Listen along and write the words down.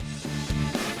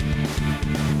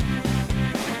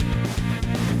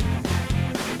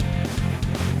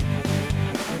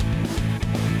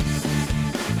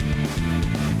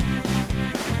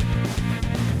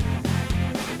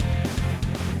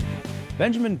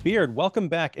Benjamin Beard, welcome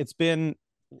back. It's been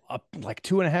like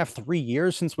 2.5, 3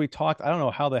 years since we talked. I don't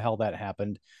know how the hell that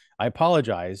happened. I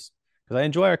apologize because I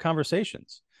enjoy our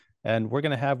conversations. And we're going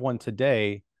to have one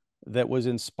today that was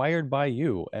inspired by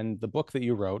you and the book that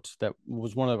you wrote that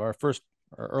was one of our first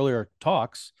or earlier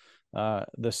talks.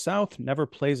 The South Never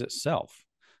Plays Itself.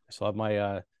 I still have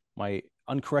my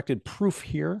uncorrected proof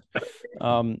here.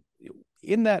 Um,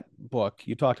 in that book,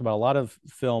 you talked about a lot of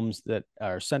films that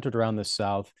are centered around the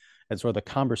South and sort of the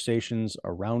conversations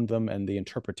around them and the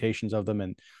interpretations of them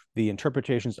and the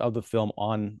interpretations of the film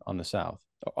on the South,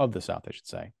 of the South, I should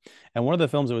say. And one of the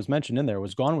films that was mentioned in there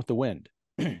was Gone with the Wind.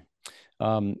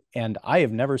 And I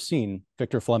have never seen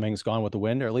Victor Fleming's Gone with the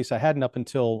Wind, or at least I hadn't up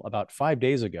until about 5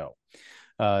 days ago.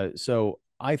 So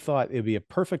I thought it'd be a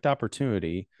perfect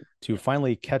opportunity to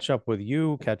finally catch up with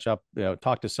you,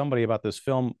 talk to somebody about this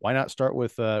film. Why not start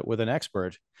with an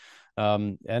expert?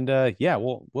 Yeah,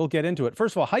 we'll get into it.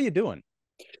 First of all, how you doing?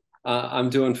 I'm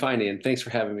doing fine, Ian. Thanks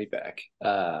for having me back.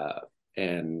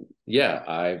 And yeah,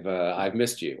 I've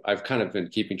missed you. I've kind of been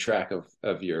keeping track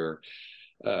of your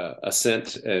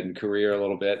ascent and career a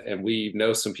little bit, and we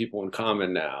know some people in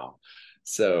common now.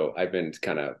 So I've been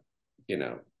kind of, you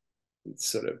know,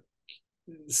 sort of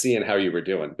seeing how you were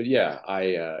doing. But yeah, I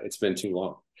it's been too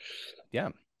long. Yeah.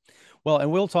 Well,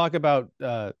 and we'll talk about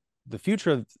the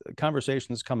future of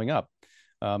conversations coming up.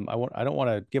 I don't want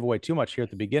to give away too much here at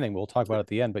the beginning. We'll talk about it at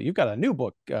the end, but you've got a new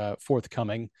book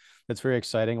forthcoming that's very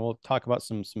exciting. We'll talk about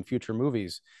some future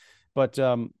movies. But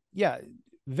yeah,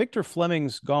 Victor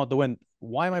Fleming's Gone with the Wind.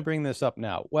 Why am I bringing this up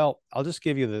now? Well, I'll just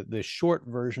give you the short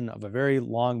version of a very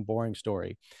long, boring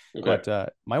story. Okay.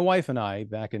 But my wife and I,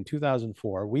 back in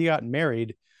 2004, we got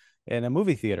married in a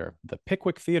movie theater, the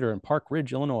Pickwick Theater in Park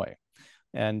Ridge, Illinois.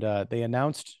 And they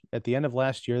announced at the end of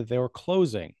last year that they were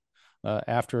closing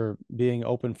after being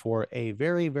open for a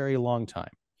very, very long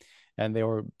time. And they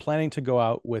were planning to go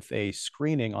out with a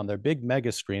screening on their big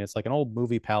mega screen. It's like an old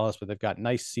movie palace, but they've got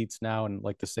nice seats now and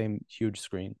like the same huge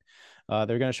screen.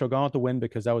 They're going to show Gone with the Wind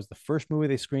because that was the first movie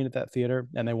they screened at that theater,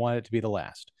 and they wanted it to be the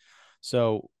last.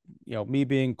 So, me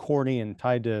being corny and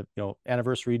tied to,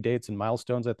 anniversary dates and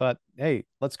milestones, I thought, hey,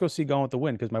 let's go see Gone with the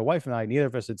Wind because my wife and I, neither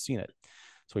of us had seen it.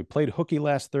 So we played hooky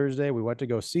last Thursday. We went to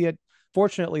go see it.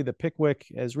 Fortunately, the Pickwick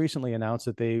has recently announced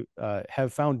that they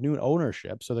have found new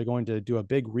ownership. So they're going to do a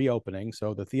big reopening.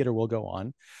 So the theater will go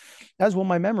on, as will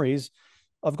my memories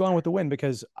of Gone with the Wind,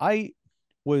 because I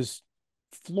was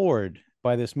floored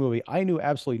by this movie. I knew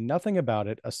absolutely nothing about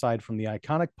it aside from the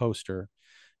iconic poster,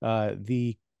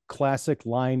 the classic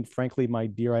line, frankly, my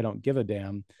dear, I don't give a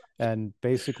damn. And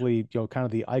basically, kind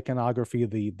of the iconography,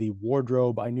 the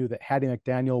wardrobe. I knew that Hattie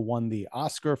McDaniel won the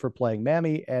Oscar for playing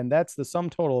Mammy, and that's the sum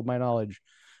total of my knowledge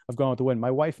of Gone with the Wind.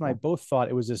 My wife and I both thought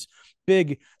it was this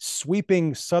big,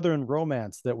 sweeping Southern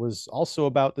romance that was also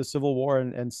about the Civil War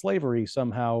and slavery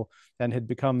somehow, and had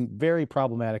become very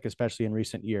problematic, especially in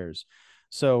recent years.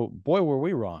 So, boy, were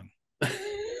we wrong.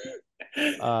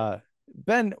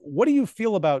 Ben, what do you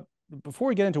feel about, before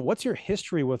we get into what's your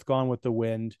history with Gone with the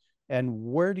Wind, and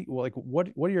where do you like what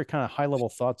are your kind of high level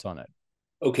thoughts on it?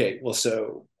 Okay. Well,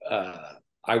 so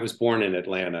I was born in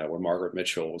Atlanta, where Margaret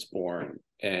Mitchell was born,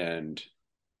 and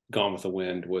Gone with the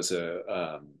Wind was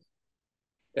a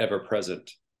ever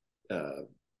present uh,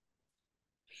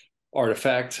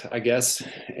 artifact, I guess,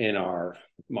 in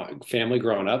my family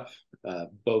growing up.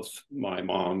 Both my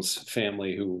mom's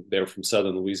family, who they were from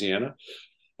Southern Louisiana,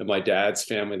 and my dad's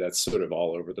family, that's sort of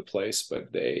all over the place. But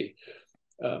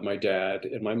my dad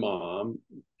and my mom,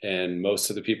 and most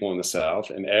of the people in the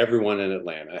South, and everyone in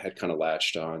Atlanta had kind of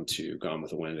latched on to Gone with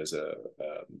the Wind as a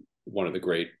one of the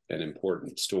great and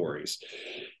important stories.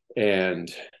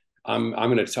 And I'm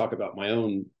going to talk about my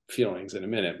own feelings in a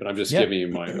minute, but I'm just Yeah. giving you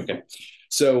my okay.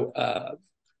 So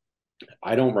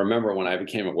I don't remember when I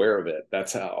became aware of it.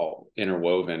 That's how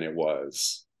interwoven it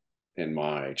was in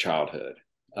my childhood.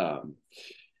 Um,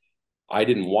 I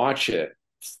didn't watch it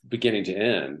beginning to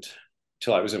end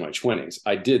till I was in my 20s.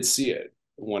 I did see it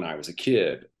when I was a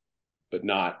kid, but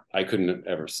not, I couldn't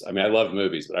ever, I mean, I love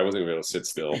movies, but I wasn't gonna be able to sit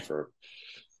still for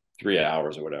 3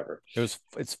 hours or whatever. It's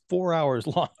 4 hours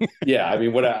long. Yeah. I mean,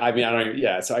 I mean, I don't even,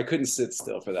 yeah. So I couldn't sit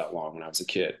still for that long when I was a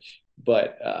kid,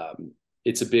 but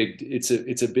it's a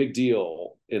big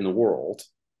deal in the world.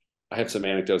 I have some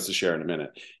anecdotes to share in a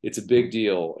minute. It's a big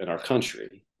deal in our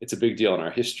country. It's a big deal in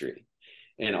our history.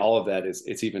 And all of that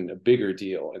it's even a bigger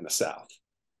deal in the South.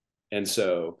 And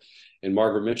so, and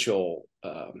Margaret Mitchell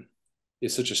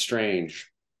is such a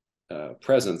strange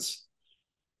presence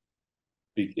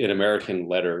in American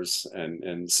letters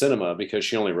and cinema because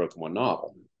she only wrote the one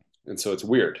novel. And so it's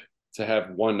weird to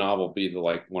have one novel be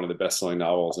like one of the best selling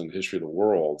novels in the history of the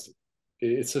world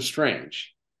It's so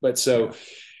strange. But so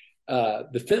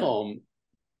the film,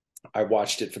 I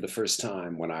watched it for the first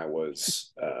time when I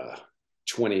was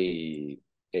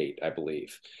 28, I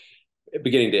believe,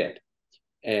 beginning to end.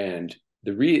 And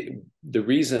the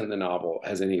reason the novel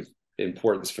has any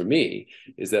importance for me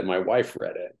is that my wife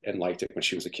read it and liked it when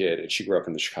she was a kid, and she grew up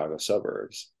in the Chicago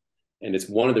suburbs. And it's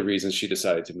one of the reasons she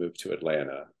decided to move to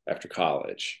Atlanta after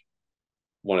college.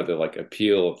 One of the like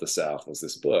appeal of the South was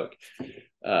this book,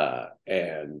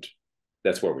 and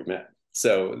that's where we met.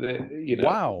 So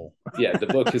Wow. Yeah, the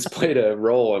book has played a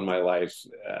role in my life,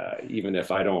 even if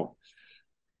I don't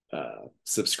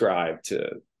subscribe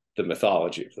to the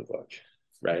mythology of the book,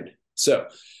 right? So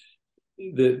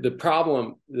the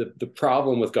problem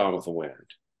with Gone with the Wind,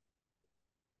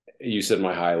 you said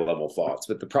my high level thoughts,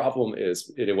 but the problem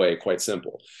is in a way quite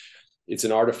simple. It's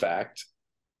an artifact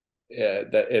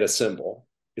that it a symbol.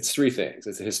 It's three things.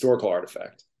 It's a historical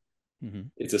artifact. Mm-hmm.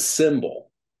 It's a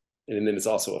symbol, and then it's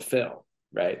also a film,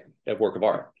 right? A work of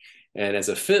art. And as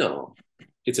a film,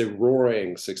 it's a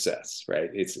roaring success, right?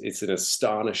 It's an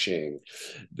astonishing,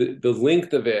 the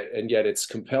length of it, and yet it's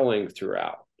compelling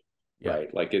throughout,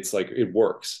 right? Like it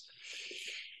works.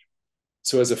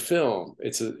 So as a film,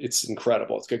 it's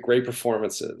incredible. It's got great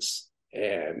performances,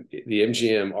 and the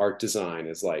MGM art design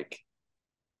is like,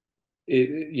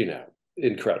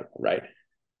 incredible, right?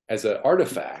 As an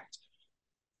artifact,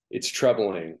 it's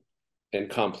troubling and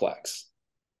complex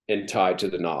and tied to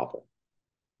the novel,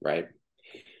 right?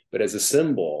 But as a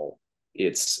symbol,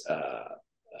 it's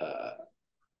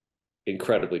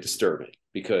incredibly disturbing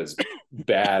because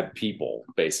bad people,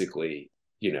 basically,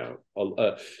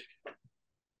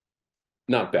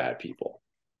 not bad people,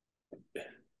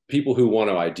 people who want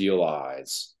to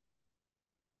idealize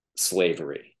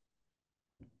slavery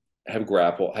have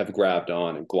grabbed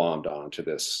on and glommed on to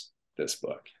this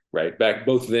book, right? Back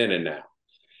both then and now.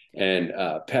 And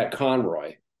Pat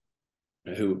Conroy,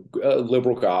 who a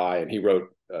liberal guy, and he wrote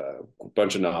a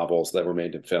bunch of novels that were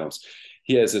made into films.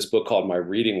 He has this book called My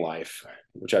Reading Life,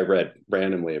 which I read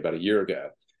randomly about a year ago.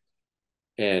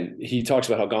 And he talks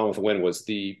about how Gone with the Wind was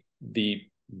the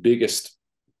biggest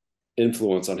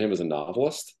influence on him as a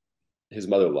novelist. His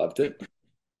mother loved it.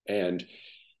 And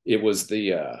it was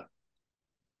like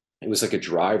a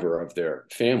driver of their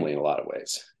family in a lot of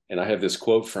ways. And I have this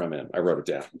quote from him. I wrote it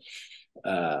down.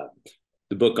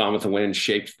 The book Gone with the Wind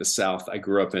shaped the South I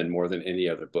grew up in more than any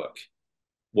other book.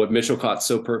 What Mitchell caught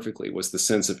so perfectly was the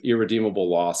sense of irredeemable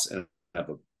loss and of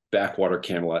a backwater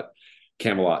Camelot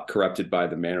corrupted by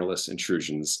the mannerless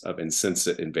intrusions of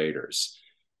insensate invaders.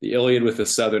 The Iliad with a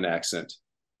Southern accent,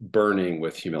 burning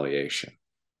with humiliation.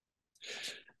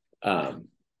 And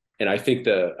I think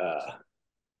the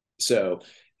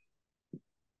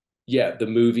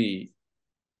movie.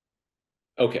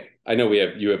 Okay, I know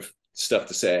you have stuff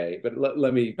to say, but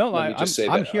let me just say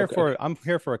I'm here for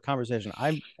a conversation.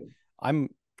 I'm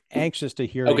anxious to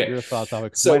hear your thoughts on it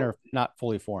because mine are not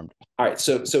fully formed. All right,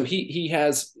 so he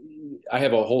has. I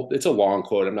have it's a long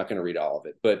quote. I'm not going to read all of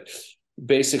it, but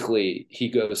basically he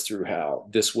goes through how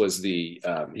this was he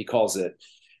calls it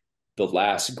the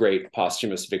last great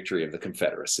posthumous victory of the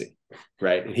Confederacy,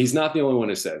 right? And he's not the only one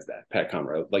who says that. Pat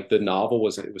Conroy, like the novel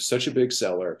was such a big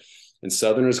seller, and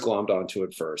Southerners glommed onto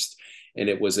it first, and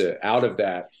it was out of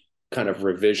that kind of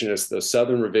revisionist, those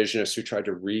Southern revisionists who tried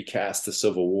to recast the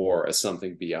Civil War as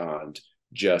something beyond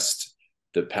just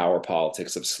the power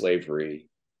politics of slavery,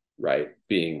 right?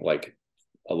 Being like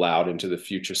allowed into the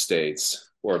future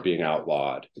states or being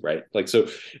outlawed, right? Like, so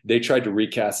they tried to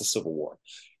recast the Civil War.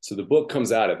 So the book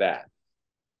comes out of that.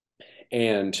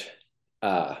 And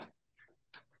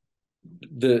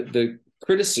the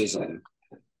criticism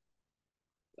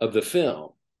of the film,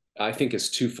 I think, is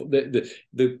twofold.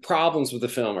 The problems with the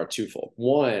film are twofold.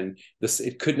 One,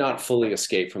 it could not fully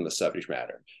escape from the subject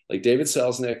matter. Like David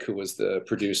Selznick, who was the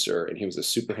producer, and he was a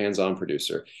super hands-on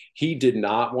producer, he did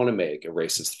not want to make a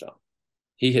racist film.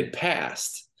 He had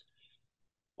passed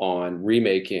on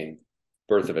remaking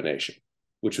Birth of a Nation,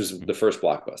 which was the first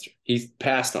blockbuster. He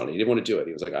passed on it. He didn't want to do it.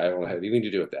 He was like, I don't have anything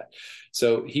to do with that.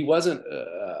 So he wasn't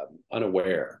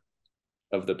unaware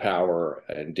of the power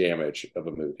and damage of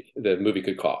a movie the movie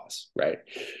could cause, right?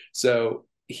 So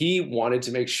he wanted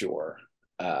to make sure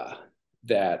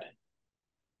that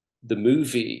the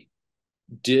movie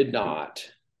did not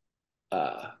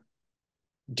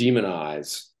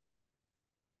demonize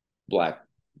Black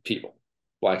people,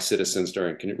 Black citizens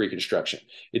during Reconstruction.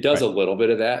 It does a little bit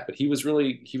of that, but he was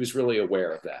really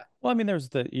aware of that. Well, I mean, you're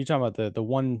talking about the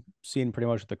one scene pretty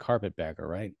much with the carpetbagger,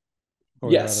 right?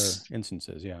 Or yes. Other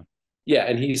instances, yeah. Yeah,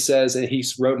 and he says, and he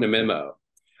wrote in a memo,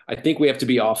 I think we have to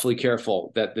be awfully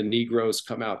careful that the Negroes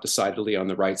come out decidedly on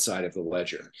the right side of the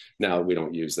ledger. Now we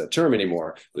don't use that term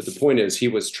anymore, but the point is he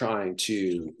knew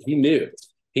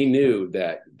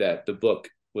that the book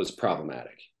was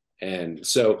problematic. And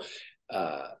so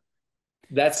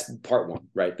that's part one,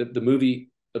 right? The movie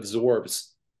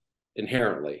absorbs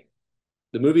inherently.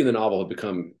 The movie and the novel have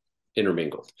become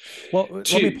intermingled. Well,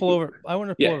 let me pull over. I want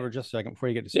to pull over just a second before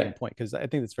you get to the second point, because I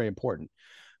think that's very important.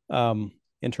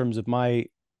 In terms of my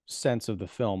sense of the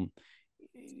film,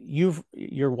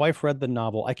 your wife read the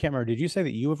novel. I can't remember. Did you say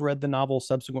that you have read the novel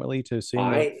subsequently to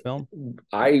seeing the film?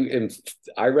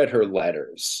 I read her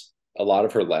letters, a lot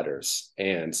of her letters,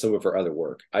 and some of her other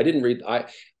work. I didn't read.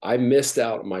 I missed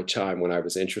out my time when I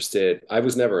was interested. I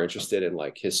was never interested in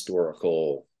like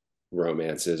historical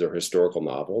romances or historical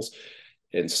novels,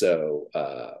 and so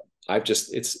I've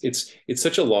just it's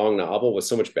such a long novel with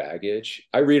so much baggage.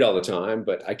 I read all the time,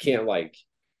 but I can't like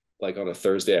on a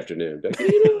Thursday afternoon, but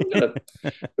I'm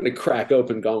gonna crack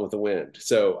open Gone with the Wind.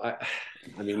 So I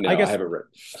mean, no, I haven't read.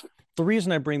 The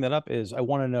reason I bring that up is I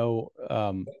want to know,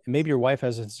 maybe your wife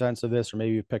has a sense of this, or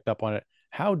maybe you picked up on it.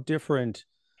 How different,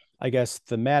 I guess,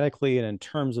 thematically and in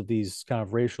terms of these kind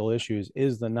of racial issues,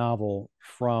 is the novel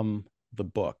from the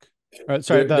book?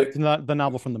 Sorry, the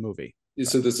novel from the movie.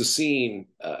 So there's a scene.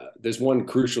 There's one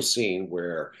crucial scene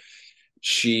where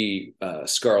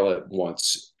Scarlett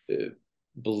wants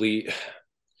believe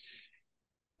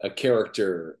a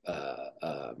character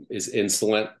is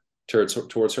insolent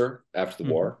towards her after the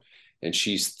war, and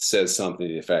she says something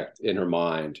to the effect in her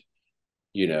mind,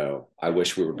 I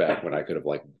wish we were back when I could have,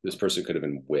 like, this person could have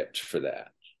been whipped for that,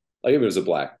 like if it was a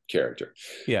black character.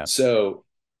 Yeah. So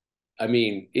I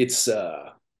mean, it's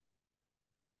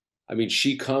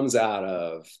she comes out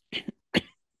of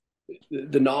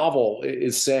the novel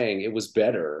is saying it was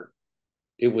better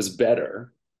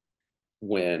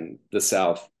when the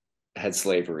South had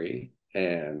slavery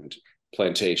and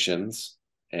plantations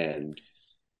and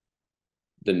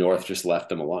the North just left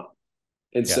them alone.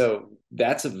 And so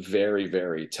that's a very,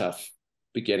 very tough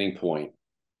beginning point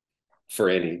for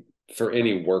any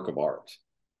work of art,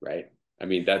 right? I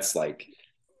mean, that's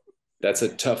a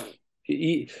tough,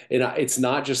 and it's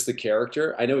not just the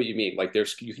character. I know what you mean. Like,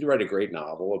 you can write a great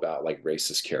novel about like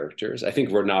racist characters. I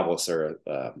think where novelists are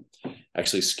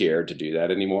actually scared to do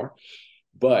that anymore.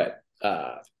 But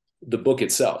the book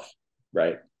itself,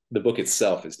 right? The book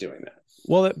itself is doing that.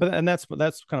 Well, and that's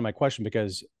kind of my question,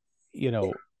 because,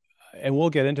 and we'll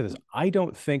get into this. I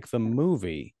don't think the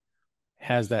movie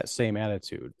has that same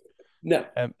attitude. No,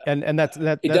 and that's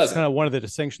kind of one of the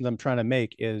distinctions I'm trying to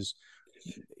make is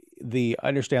I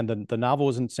understand the novel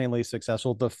was insanely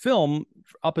successful. The film,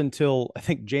 up until I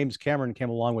think James Cameron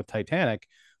came along with Titanic,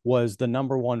 was the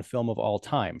 #1 film of all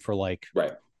time for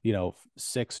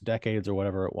 6 decades or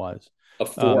whatever it was. A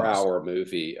 4-hour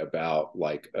movie about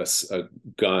like a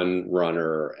gun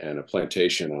runner and a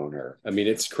plantation owner. I mean,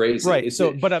 it's crazy. Right.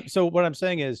 So what I'm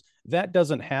saying is that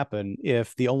doesn't happen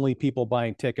if the only people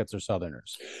buying tickets are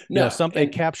Southerners. No,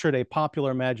 it captured a popular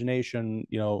imagination,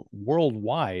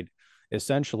 worldwide,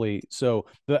 essentially. So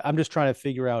I'm just trying to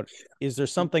figure out, is there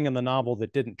something in the novel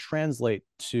that didn't translate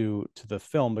to the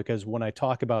film? Because when I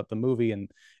talk about the movie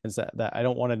and that I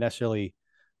don't want to necessarily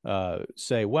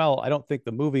say, well, I don't think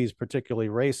the movie is particularly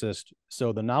racist,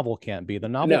 so the novel can't be. The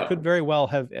novel could very well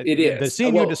have. It is. The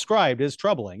scene you described is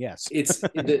troubling. Yes.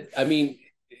 I mean,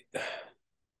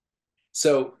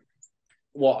 so,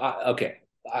 well, okay.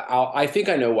 I think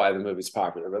I know why the movie's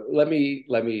popular, but let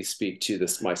me speak to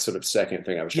this. My sort of second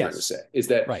thing I was trying to say is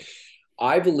that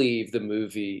I believe the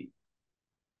movie,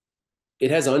 it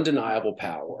has undeniable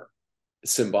power,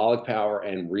 symbolic power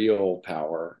and real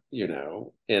power,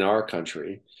 in our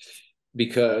country,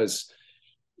 because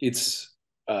it's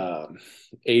 80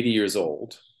 years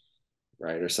old,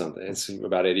 right? Or something. It's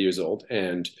about 80 years old.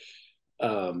 And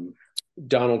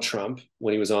Donald Trump,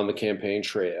 when he was on the campaign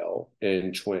trail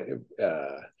in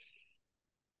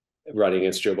running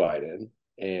against Joe Biden,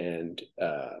 and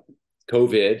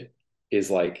COVID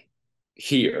is like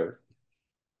here.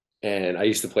 And I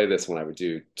used to play this when I would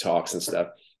do talks and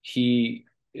stuff.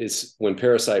 When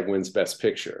Parasite wins Best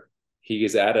Picture,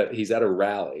 he's at a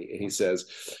rally and he says,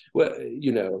 well,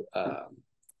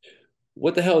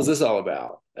 what the hell is this all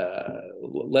about?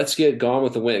 Let's get Gone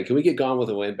with the Wind. Can we get Gone with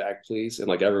the Wind back, please? And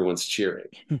like everyone's cheering.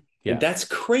 Yeah. And that's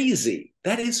crazy.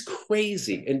 That is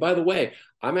crazy. And by the way,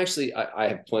 I'm actually,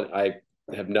 I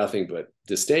have nothing but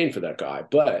disdain for that guy,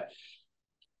 but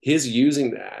his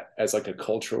using that as like a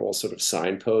cultural sort of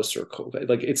signpost, or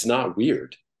like, it's not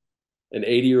weird. An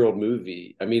 80-year-old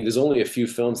movie. I mean, there's only a few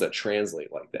films that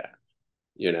translate like that,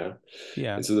 Yeah.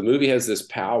 And so the movie has this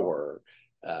power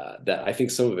that I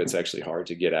think some of it's actually hard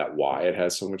to get at why it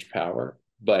has so much power.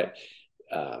 But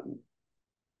um,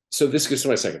 so this goes to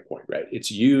my second point, right?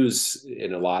 It's used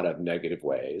in a lot of negative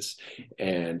ways,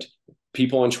 and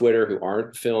people on Twitter who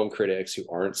aren't film critics, who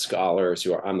aren't scholars,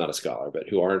 who are, I'm not a scholar, but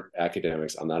who aren't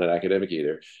academics, I'm not an academic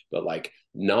either, but like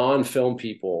non-film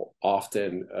people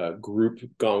often group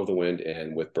Gone with the Wind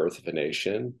in with Birth of a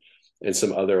Nation and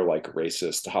some other like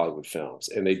racist Hollywood films,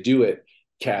 and they do it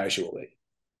casually,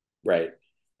 right?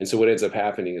 And so what ends up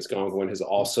happening is Gone with the Wind has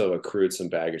also accrued some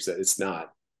baggage that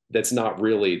that's not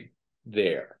really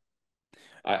there.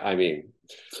 I mean,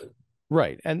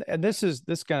 Right. And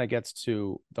this kind of gets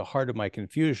to the heart of my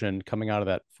confusion coming out of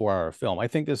that 4 hour film. I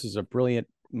think this is a brilliant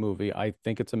movie. I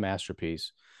think it's a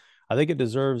masterpiece. I think it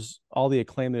deserves all the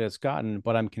acclaim that it's gotten,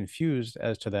 but I'm confused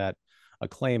as to that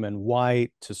acclaim and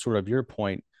why, to sort of your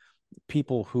point,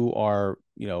 people who are,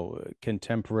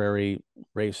 contemporary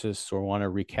racists or want to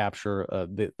recapture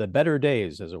the better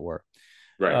days, as it were,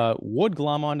 right. would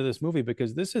glom onto this movie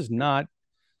because this is not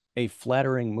a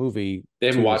flattering movie They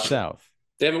haven't to the watched it. South.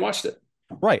 They haven't watched it.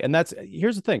 Right. And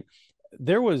here's the thing.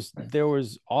 There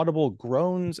was audible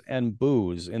groans and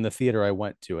boos in the theater I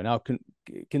went to. And now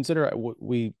consider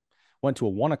we went to a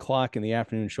 1 o'clock in the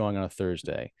afternoon showing on a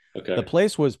Thursday. Okay. The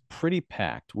place was pretty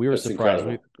packed. We were That's surprised.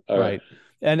 incredible. Right.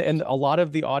 And a lot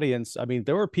of the audience, I mean,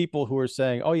 there were people who were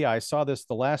saying, "Oh yeah, I saw this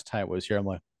the last time it was here." I'm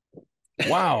like,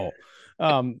 "Wow."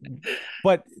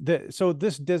 But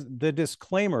the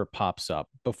disclaimer pops up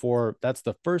before. That's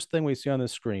the first thing we see on the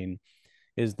screen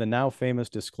is the now famous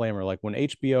disclaimer. Like when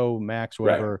HBO Max or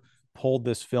whatever pulled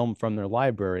this film from their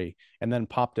library and then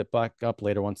popped it back up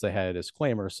later once they had a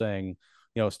disclaimer saying,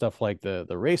 stuff like the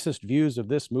racist views of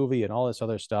this movie and all this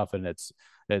other stuff, and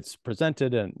it's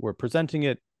presented and we're presenting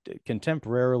it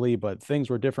contemporarily, but things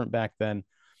were different back then.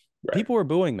 Right. People were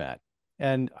booing that,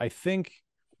 and I think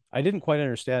I didn't quite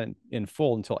understand in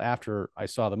full until after I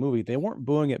saw the movie. They weren't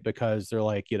booing it because they're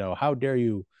like, how dare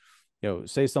you,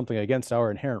 say something against our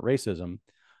inherent racism.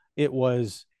 It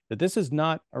was that this is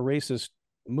not a racist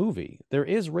movie. There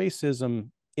is racism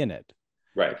in it.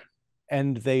 Right.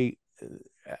 And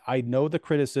I know the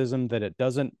criticism that it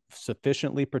doesn't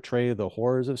sufficiently portray the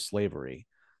horrors of slavery,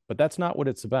 but that's not what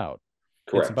it's about.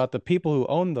 Correct. It's about the people who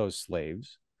own those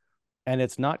slaves, and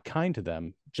it's not kind to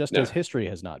them, just as history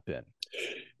has not been.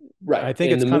 Right. I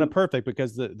think it's kind of perfect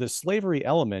because the slavery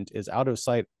element is out of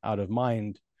sight, out of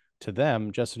mind to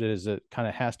them, just as it kind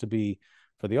of has to be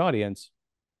for the audience.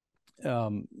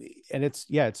 And it's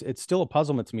still a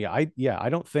puzzlement to me. I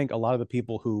don't think a lot of the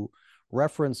people who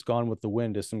reference Gone with the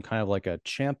Wind as some kind of like a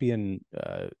champion,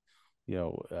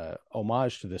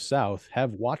 homage to the South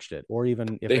have watched it, or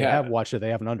even if they have watched it,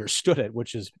 they haven't understood it,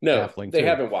 which is baffling. They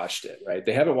haven't watched it, right?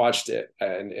 They haven't watched it,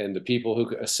 and the people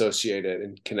who associate it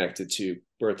and connect it to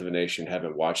Birth of a Nation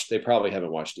haven't watched. They probably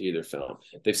haven't watched either film.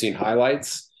 They've seen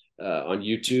highlights on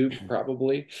YouTube,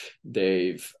 probably.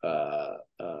 They've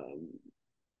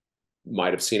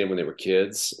might have seen it when they were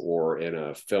kids or in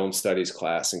a film studies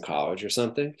class in college or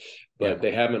something, but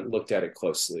they haven't looked at it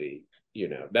closely.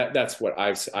 That's what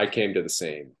I come to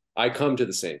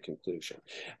the same conclusion.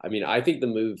 I mean, I think the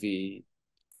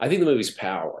movie's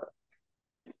power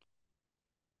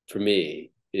for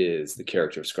me is the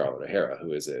character of Scarlett O'Hara,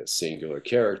 who is a singular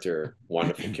character,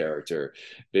 wonderful character.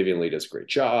 Vivien Leigh does a great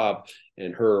job,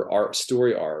 and her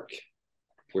story arc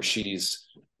where she's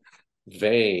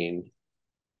vain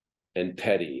and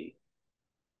petty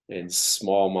and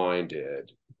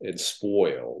small-minded and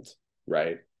spoiled,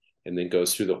 right? And then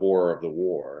goes through the horror of the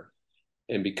war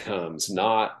and becomes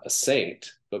not a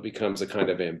saint, but becomes a kind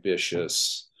of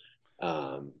ambitious,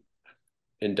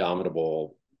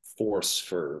 indomitable force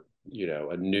for,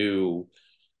 a new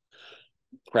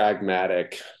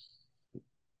pragmatic,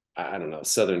 I don't know,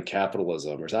 Southern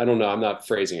capitalism, or I don't know, I'm not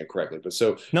phrasing it correctly, but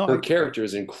her character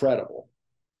is incredible.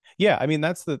 Yeah. I mean,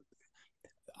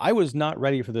 I was not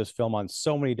ready for this film on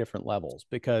so many different levels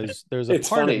because there's a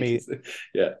part of me.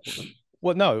 Yeah.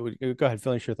 Well, no, go ahead,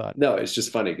 finish your thought. No, it's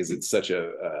just funny because it's such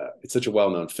a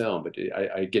well-known film, but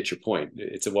I get your point.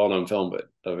 It's a well-known film, but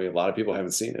I mean, a lot of people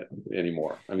haven't seen it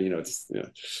anymore. I mean,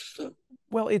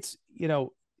 Well, it's,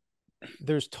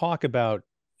 there's talk about,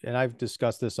 and I've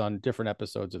discussed this on different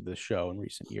episodes of this show in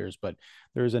recent years, but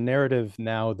there's a narrative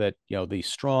now that, the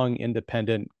strong,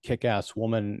 independent, kick-ass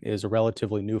woman is a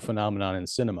relatively new phenomenon in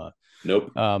cinema.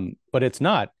 Nope. But it's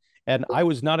not. And I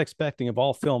was not expecting, of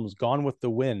all films, Gone with the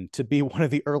Wind to be one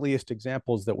of the earliest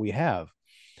examples that we have.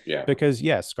 Yeah. Because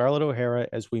yes, Scarlett O'Hara,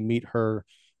 as we meet her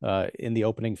in the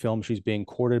opening film, she's being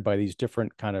courted by these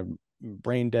different kind of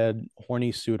brain dead,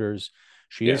 horny suitors.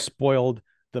 She is spoiled.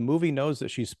 The movie knows that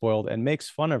she's spoiled and makes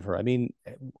fun of her. I mean,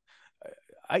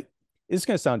 I It's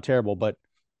going to sound terrible, but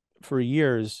for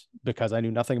years, because I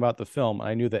knew nothing about the film,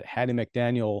 I knew that Hattie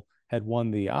McDaniel had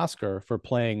won the Oscar for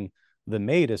playing the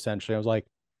maid, essentially. I was like,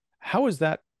 how is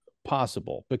that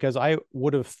possible? Because I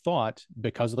would have thought,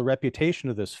 because of the reputation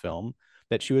of this film,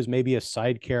 that she was maybe a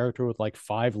side character with like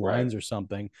five Right. lines or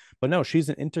something. But no, she's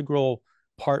an integral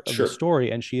part of the Sure.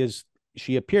 story, and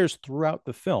she appears throughout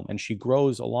the film and she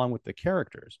grows along with the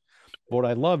characters. But what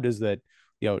I loved is that,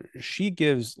 she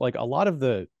gives like a lot of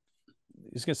the,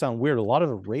 it's going to sound weird, a lot of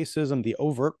the racism, the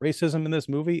overt racism in this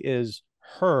movie is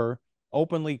her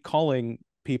openly calling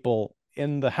people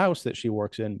in the house that she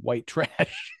works in white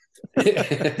trash.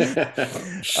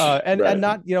 And Right.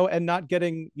 not, and not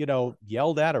getting,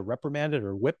 yelled at or reprimanded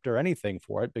or whipped or anything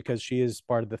for it, because she is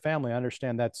part of the family. I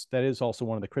understand that is also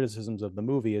one of the criticisms of the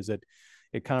movie, is that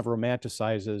it kind of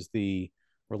romanticizes the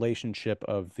relationship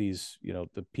of these,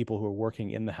 the people who are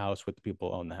working in the house with the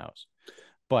people who own the house.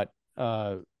 But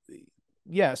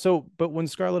yeah, so but when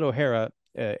Scarlett O'Hara,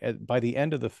 by the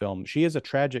end of the film, she is a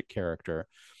tragic character.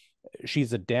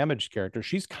 She's a damaged character.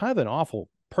 She's kind of an awful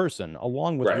person,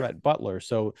 along with Right. Rhett Butler.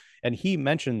 So, and he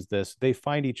mentions this, they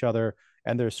find each other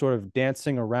and they're sort of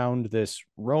dancing around this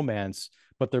romance,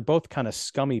 but they're both kind of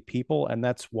scummy people, and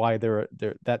that's why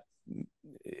that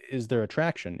is their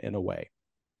attraction in a way.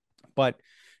 But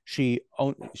she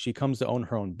comes to own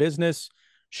her own business.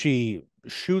 She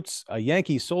shoots a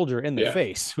Yankee soldier in the Yeah.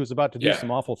 face who's about to do Yeah.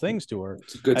 some awful things to her.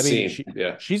 It's a good I mean, scene.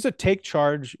 Yeah. she's a take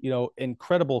charge,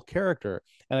 incredible character.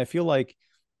 And I feel like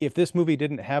if this movie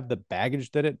didn't have the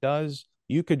baggage that it does,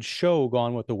 you could show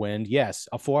Gone with the Wind, yes,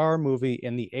 a 4-hour movie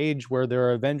in the age where there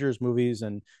are Avengers movies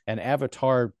and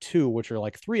Avatar 2, which are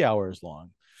like 3 hours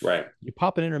long. Right. You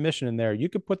pop an intermission in there, you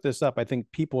could put this up. I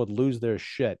think people would lose their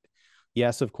shit.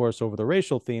 Yes, of course, over the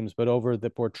racial themes, but over the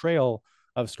portrayal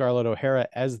of Scarlett O'Hara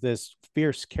as this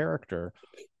fierce character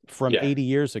from Yeah. 80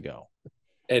 years ago.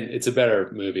 And it's a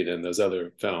better movie than those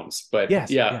other films, but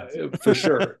Yes, yeah, yes. for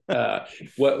sure.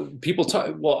 What people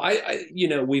talk, well,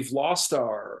 we've lost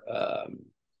our,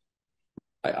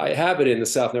 I have it in The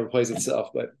South Never Plays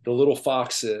Itself, but The Little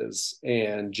Foxes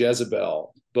and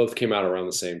Jezebel both came out around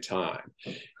the same time.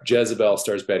 Jezebel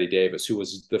stars Bette Davis, who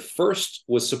was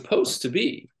supposed to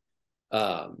be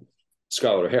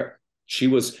Scarlett O'Hara. She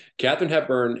was Katharine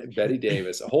Hepburn, Bette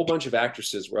Davis, a whole bunch of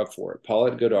actresses were up for it.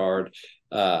 Paulette Goddard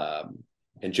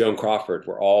and Joan Crawford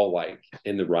were all like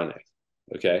in the running.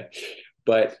 Okay.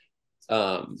 But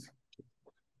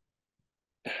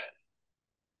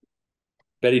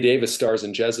Bette Davis stars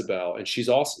in Jezebel, and she's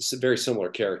also a very similar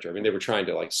character. I mean, they were trying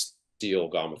to like steal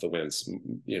Gone with the Wind's,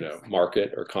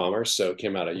 market or commerce. So it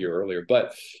came out a year earlier,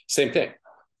 but same thing.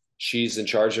 She's in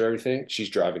charge of everything. She's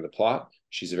driving the plot.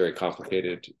 She's a very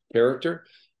complicated character.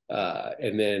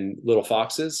 And then Little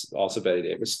Foxes, also Bette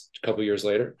Davis, a couple years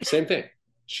later, same thing.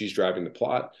 She's driving the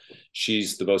plot.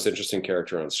 She's the most interesting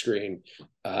character on screen.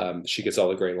 She gets all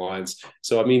the great lines.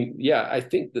 So, I mean, yeah, I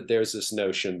think that there's this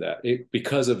notion that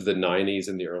because of the 90s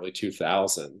and the early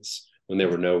 2000s, when there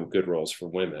were no good roles for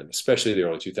women, especially the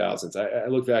early 2000s, I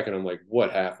look back and I'm like,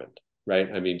 what happened? Right?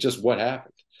 I mean, just what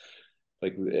happened?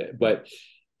 Like, but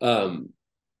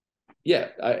yeah,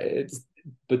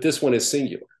 but this one is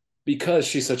singular because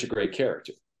she's such a great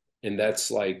character. And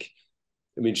that's like,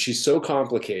 I mean, she's so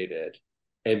complicated.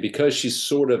 And because she's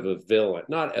sort of a villain,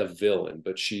 not a villain,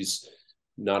 but she's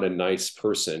not a nice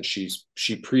person. She's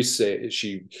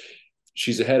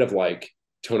ahead of like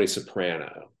Tony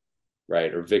Soprano,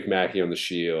 right? Or Vic Mackey on The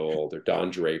Shield, or Don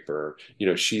Draper.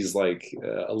 She's like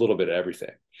a little bit of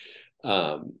everything.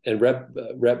 And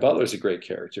Rhett Butler's a great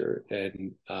character,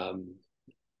 and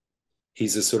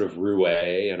he's a sort of roue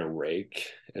and a rake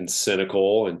and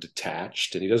cynical and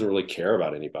detached, and he doesn't really care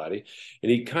about anybody. And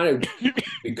he kind of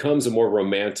becomes a more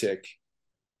romantic.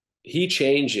 He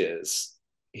changes.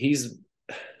 He's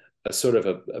a sort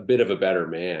of a bit of a better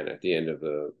man at the end of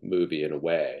the movie in a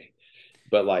way,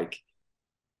 but like,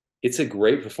 it's a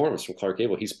great performance from Clark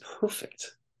Gable. He's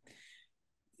perfect.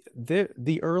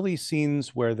 The early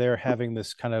scenes where they're having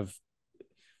this kind of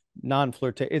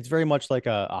non-flirt, it's very much like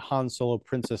a Han Solo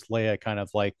Princess Leia kind of,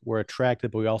 like, we're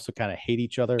attracted but we also kind of hate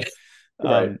each other.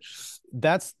 Right.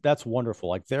 That's wonderful.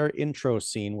 Like their intro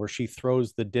scene where she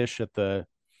throws the dish at the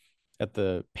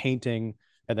painting,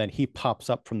 and then he pops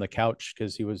up from the couch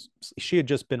because she had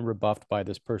just been rebuffed by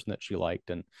this person that she liked,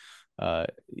 and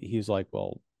he's like,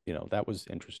 well, that was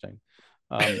interesting.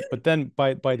 But then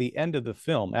by the end of the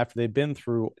film, after they've been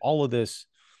through all of this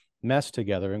mess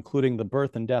together, including the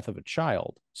birth and death of a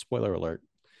child, spoiler alert,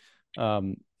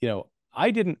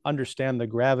 I didn't understand the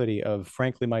gravity of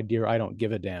 "Frankly, My Dear, I Don't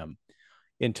Give a Damn"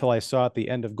 until I saw at the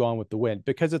end of Gone with the Wind,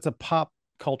 because it's a pop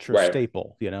culture Right.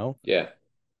 staple, Yeah.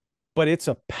 but it's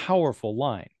a powerful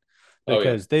line Oh yeah.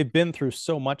 because they've been through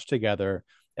so much together.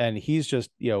 And he's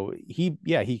just,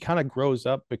 he kind of grows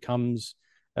up, becomes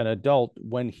an adult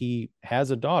when he has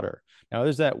a daughter. Now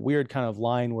there's that weird kind of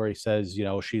line where he says,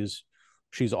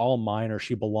 she's all mine, or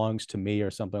she belongs to me,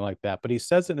 or something like that. But he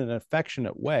says it in an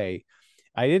affectionate way.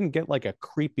 I didn't get like a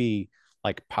creepy,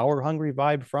 like power hungry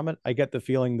vibe from it. I get the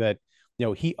feeling that,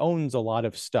 he owns a lot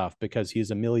of stuff because he's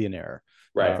a millionaire,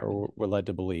 Right. or we're led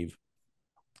to believe.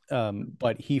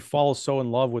 But he falls so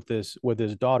in love with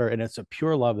his daughter, and it's a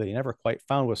pure love that he never quite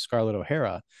found with Scarlett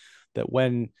O'Hara. That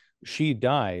when she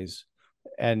dies,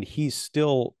 and he's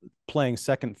still playing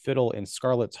second fiddle in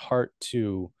Scarlett's heart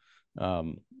to,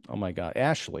 oh my God,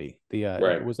 Ashley. The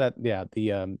Right. was that yeah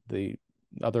the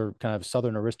other kind of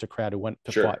Southern aristocrat who went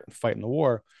to Sure. fight in the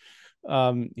war.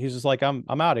 He's just like, I'm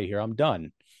out of here. I'm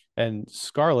done. And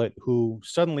Scarlett, who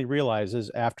suddenly realizes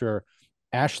after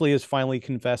Ashley has finally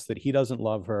confessed that he doesn't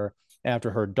love her, after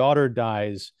her daughter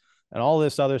dies, and all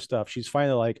this other stuff, she's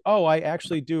finally like, "Oh, I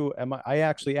actually do. I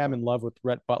actually am in love with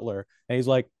Rhett Butler." And he's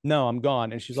like, "No, I'm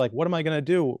gone." And she's like, "What am I going to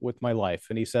do with my life?"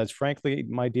 And he says, "Frankly,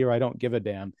 my dear, I don't give a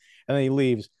damn." And then he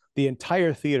leaves. The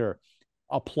entire theater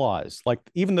applause. Like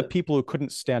even the people who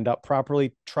couldn't stand up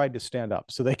properly tried to stand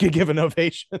up so they could give an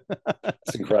ovation.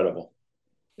 It's incredible.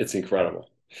 It's incredible.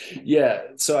 Yeah.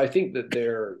 So I think that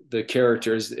they're the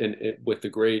characters with the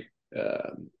great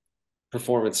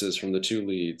performances from the two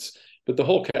leads, but the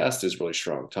whole cast is really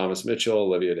strong. Thomas Mitchell,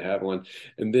 Olivia de Havilland,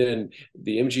 and then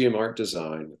the MGM art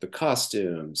design with the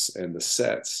costumes and the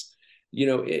sets.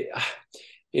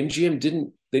 MGM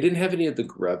didn't have any of the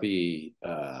grubby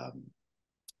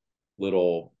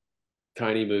little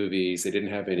tiny movies. They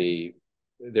didn't have any.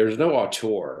 There's no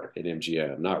auteur in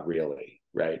MGM, not really,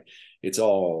 right? It's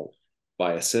all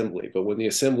by assembly. But when the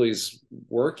assembly's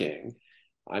working,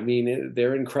 I mean,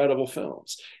 they're incredible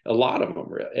films. A lot of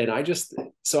them, and I just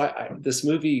this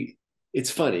movie.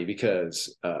 It's funny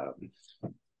because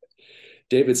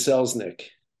David Selznick,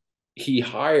 he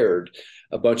hired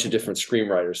a bunch of different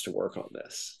screenwriters to work on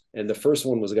this, and the first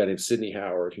one was a guy named Sidney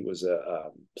Howard, who was a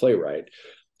playwright,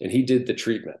 and he did the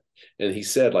treatment. And he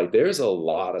said, like, there's a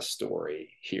lot of story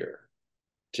here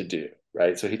to do,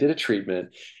 right? So he did a treatment,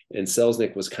 and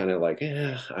Selznick was kind of like,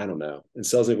 I don't know. And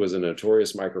Selznick was a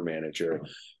notorious micromanager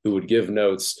who would give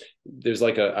notes. There's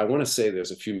like I want to say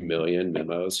there's a few million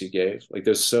memos he gave. Like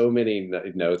there's so many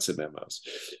notes and memos.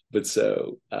 But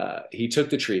so he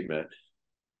took the treatment,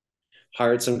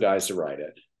 hired some guys to write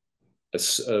it.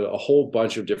 A whole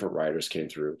bunch of different writers came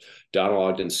through.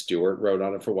 Donald Ogden Stewart wrote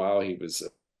on it for a while. He was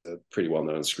a pretty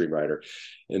well-known screenwriter.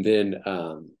 And then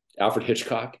Alfred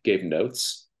Hitchcock gave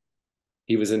notes.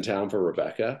 He was in town for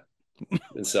Rebecca,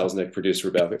 and Selznick produced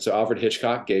Rebecca. So Alfred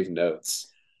Hitchcock gave notes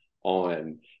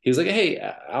on. He was like, "Hey,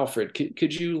 Alfred,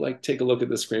 could you like take a look at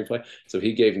this screenplay?" So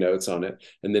he gave notes on it.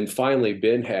 And then finally,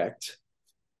 Ben Hecht,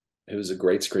 who was a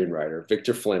great screenwriter,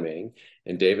 Victor Fleming,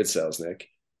 and David Selznick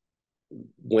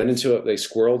went into it. They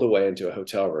squirreled away into a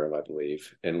hotel room, I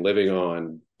believe, and living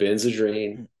on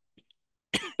Benzedrine,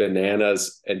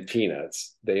 bananas, and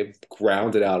peanuts. They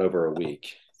ground it out over a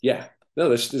week. Yeah, no,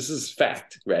 this is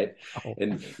fact, right? Oh.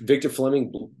 And Victor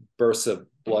Fleming bursts a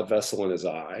blood vessel in his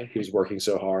eye. He was working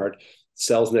so hard.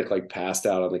 Selznick like passed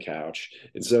out on the couch.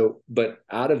 And so, but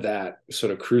out of that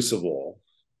sort of crucible,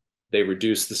 they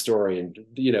reduced the story, and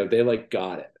they like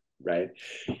got it, right?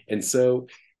 And so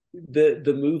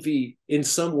the movie in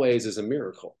some ways is a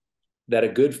miracle that a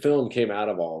good film came out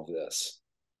of all of this.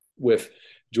 With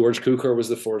George Cukor was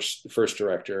the first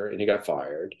director, and he got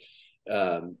fired,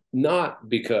 not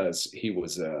because he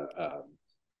was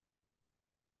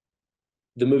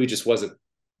the movie just wasn't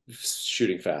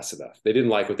shooting fast enough. They didn't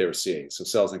like what they were seeing, so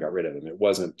Selznick got rid of him. It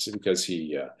wasn't because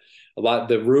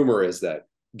the rumor is that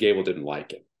Gable didn't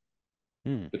like him.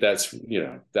 But that's,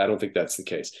 I don't think that's the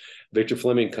case. Victor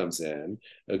Fleming comes in,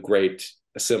 a great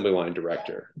assembly line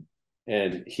director,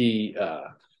 and he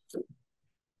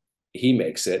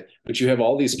makes it. But you have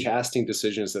all these casting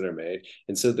decisions that are made,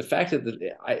 and so the fact that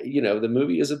the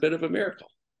movie is a bit of a miracle.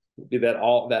 That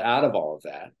out of all of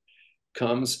that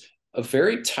comes a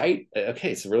very tight.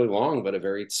 Okay, it's really long, but a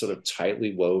very sort of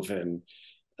tightly woven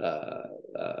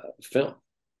film.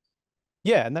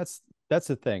 Yeah, and that's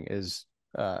the thing is,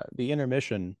 the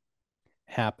intermission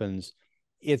happens.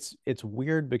 It's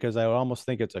weird because I would almost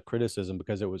think it's a criticism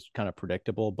because it was kind of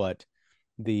predictable, but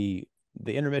the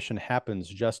intermission happens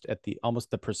just at the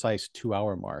almost the precise 2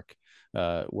 hour mark,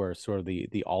 where sort of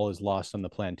the all is lost on the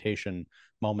plantation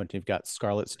moment. You've got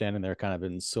Scarlett standing there kind of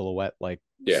in silhouette, like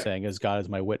saying, "As God is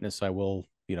my witness, I will,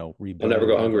 rebuild. I'll never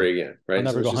go hungry again." Right. I'll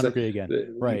never go hungry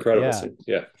again. Right. Incredible scene.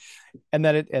 Yeah. And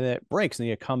then it breaks, and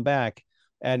you come back,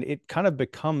 and it kind of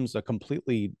becomes a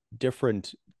completely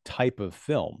different type of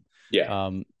film. Yeah.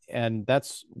 And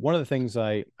that's one of the things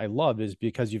I love, is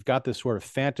because you've got this sort of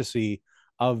fantasy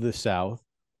of the South.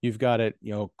 You've got it,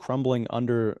 crumbling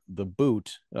under the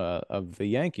boot of the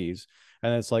Yankees,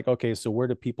 and it's like, okay, so where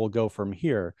do people go from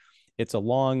here? It's a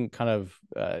long kind of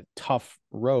tough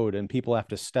road, and people have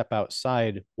to step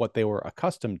outside what they were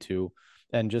accustomed to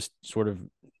and just sort of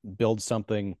build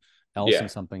something else Yeah.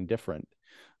 and something different.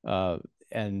 Uh,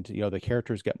 and the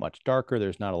characters get much darker.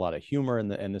 There's not a lot of humor in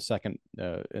the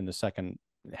second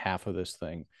half of this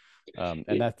thing,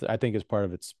 and that I think is part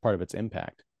of its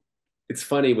impact. It's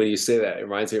funny when you say that. It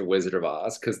reminds me of Wizard of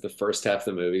Oz, because the first half of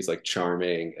the movie is like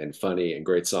charming and funny and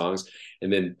great songs,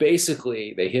 and then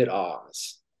basically they hit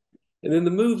Oz. And then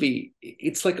the movie,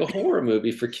 it's like a horror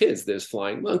movie for kids. There's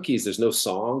flying monkeys. There's no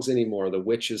songs anymore. The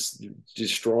witch is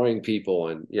destroying people,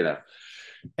 and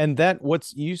And that,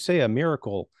 what's you say a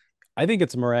miracle, I think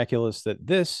it's miraculous that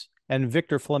this and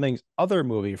Victor Fleming's other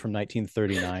movie from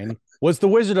 1939 was The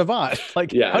Wizard of Oz.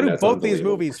 Like, yeah, how and do that's both these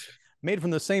unbelievable. movies made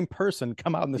from the same person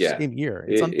come out in the Yeah, same year?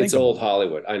 It's it's old unthinkable.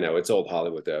 Hollywood. I know it's old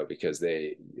Hollywood though, because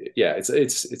yeah, it's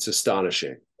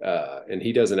astonishing, and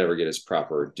he doesn't ever get his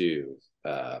proper due,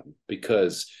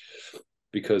 because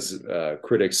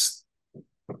critics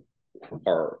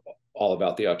are all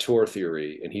about the auteur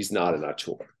theory, and he's not an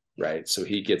auteur, right? So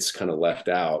he gets kind of left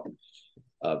out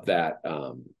of that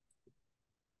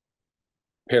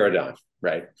paradigm,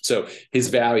 right? So his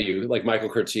value, like Michael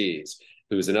Curtiz,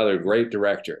 who's another great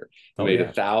director, who Oh made yeah.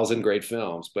 1,000 great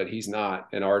films, but he's not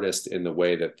an artist in the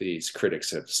way that these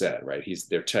critics have said, right?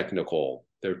 They're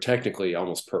technically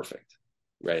almost perfect,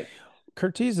 right?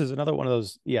 Curtiz is another one of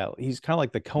those. Yeah, he's kind of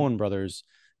like the Coen brothers,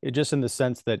 just in the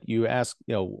sense that you ask,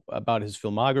 about his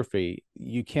filmography,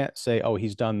 you can't say, oh,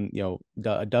 he's done,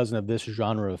 a dozen of this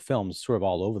genre of films, sort of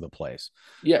all over the place.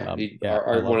 Yeah, he Yeah,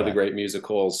 I one love of the that. great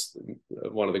musicals,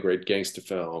 one of the great gangster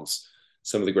films,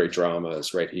 some of the great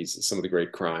dramas, right? He's some of the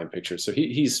great crime pictures. So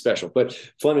he's special. But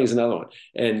Fleming's another one,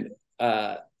 and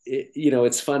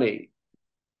it's funny,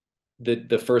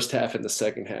 the first half and the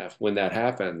second half, when that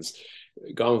happens,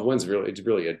 Gone with the Wind's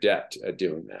really adept at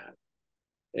doing that,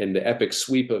 and the epic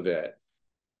sweep of it,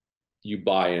 you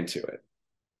buy into it.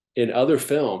 In other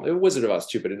film, it Wizard of Oz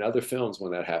too, but in other films,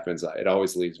 when that happens, it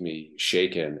always leaves me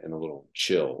shaken and a little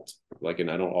chilled. Like, and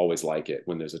I don't always like it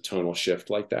when there's a tonal shift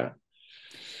like that.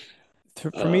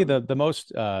 For me, Um, the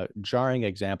most jarring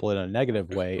example in a negative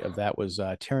way of that was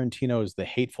Tarantino's The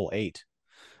Hateful Eight.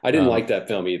 I didn't Um, like that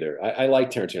film either. I like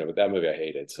Tarantino, but that movie I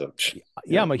hated. So,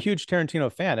 yeah, I'm a huge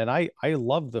Tarantino fan, and I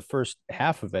love the first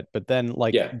half of it, but then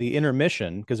like yeah, the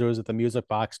intermission, because it was at the Music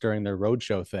Box during their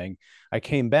roadshow thing, I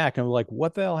came back and I'm like,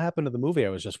 what the hell happened to the movie I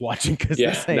was just watching? Because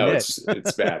yeah, this ain't no, it.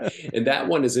 it's bad. And that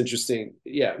one is interesting.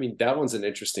 Yeah, I mean, that one's an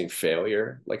interesting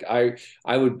failure. Like,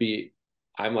 I would be,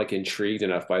 I'm like intrigued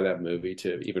enough by that movie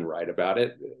to even write about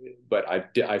it, but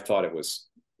I thought it was,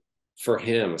 for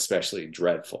him especially,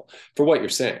 dreadful for what you're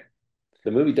saying. The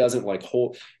movie doesn't like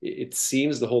hold, it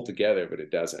seems to hold together, but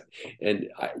it doesn't. And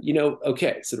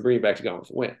okay, so to bring it back to Gone with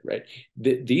the Wind, right?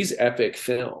 These epic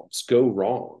films go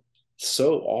wrong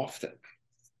so often.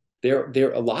 There,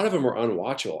 a lot of them are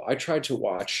unwatchable. I tried to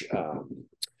watch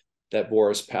that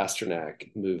Boris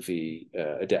Pasternak movie,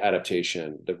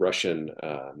 adaptation, the Russian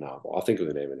novel. I'll think of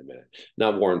the name in a minute.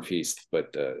 Not War and Peace,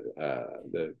 but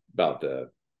the about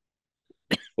the,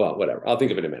 well, whatever. I'll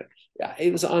think of it in a minute. Yeah,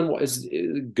 it was on. It's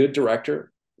a good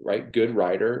director, right? Good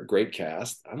writer, great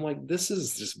cast. I'm like, this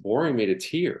is just boring me to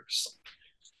tears.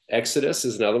 Exodus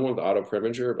is another one with Otto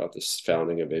Preminger about this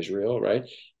founding of Israel, right?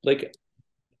 Like,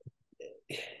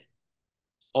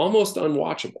 almost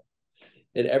unwatchable.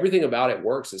 And everything about it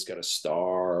works. It's got a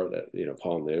star that,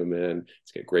 Paul Newman.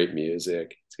 It's got great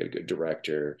music. It's got a good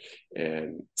director,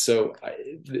 and so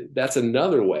that's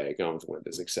another way Gone with the Wind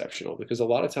is exceptional, because a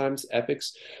lot of times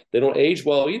epics, they don't age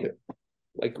well either.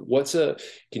 Like,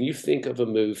 can you think of a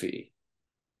movie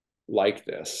like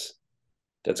this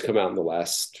that's come out in the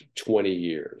last 20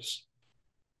 years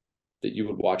that you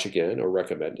would watch again or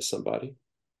recommend to somebody?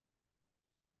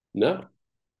 No.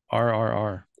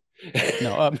 RRR.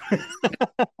 No,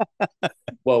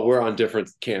 Well, we're on different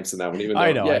camps in that one, even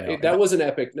I though, know, yeah, I know. that was an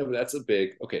epic. No, that's a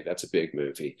big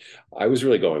movie. I was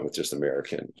really going with just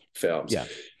American films. Yeah.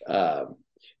 Um,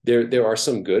 there are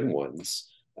some good ones,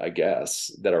 I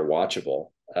guess, that are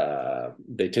watchable.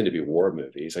 They tend to be war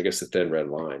movies. I guess The Thin Red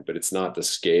Line, but it's not the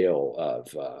scale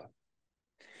of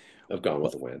Gone with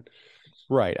Well, the Wind.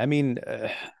 right.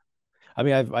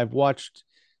 I've watched.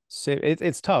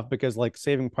 It's tough because like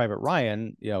Saving Private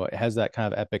Ryan, it has that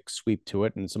kind of epic sweep to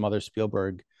it, and some other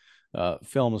Spielberg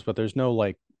films, but there's no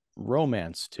like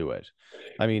romance to it.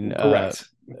 I mean, Correct.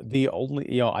 the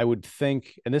only, I would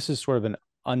think, and this is sort of an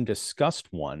undiscussed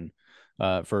one,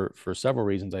 for several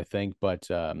reasons, I think, but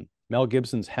Mel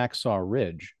Gibson's Hacksaw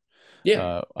Ridge,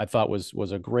 Yeah. I thought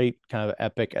was a great kind of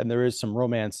epic, and there is some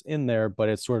romance in there, but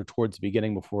it's sort of towards the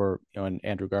beginning before, and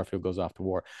Andrew Garfield goes off to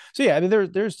war. So yeah, I mean,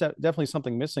 there's definitely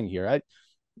something missing here.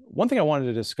 One thing I wanted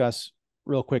to discuss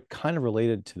real quick, kind of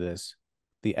related to this,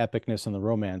 the epicness and the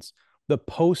romance. The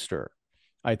poster,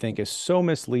 I think, is so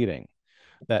misleading.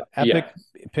 That epic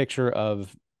Yeah. picture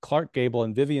of Clark Gable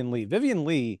and Vivian Lee. Vivian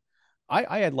Lee,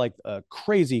 I had like a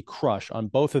crazy crush on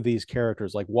both of these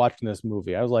characters, like watching this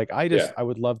movie. I was like, Yeah. I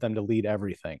would love them to lead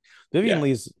everything. Vivian Yeah.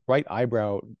 Lee's right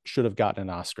eyebrow should have gotten an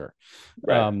Oscar.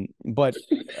 Right. But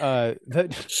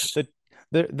the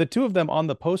the two of them on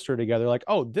the poster together, like,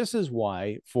 oh, this is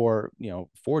why for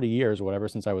 40 years or whatever,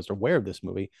 since I was aware of this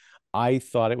movie, I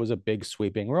thought it was a big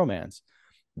sweeping romance.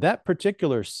 That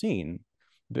particular scene,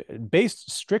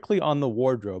 based strictly on the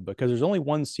wardrobe, because there's only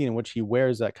one scene in which he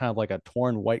wears that kind of like a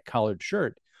torn white collared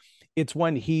shirt. It's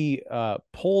when he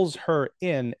pulls her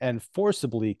in and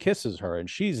forcibly kisses her, and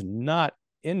she's not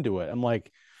into it. I'm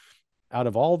like, out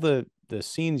of all the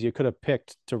scenes you could have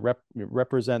picked to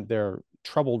represent their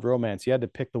troubled romance, you had to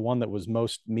pick the one that was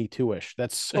most Me Too-ish.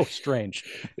 That's so strange.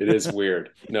 It is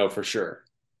weird. No, for sure.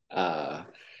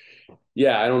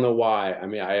 Yeah, I don't know why. I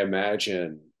mean, I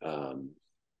imagine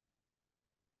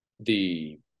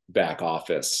the back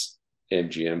office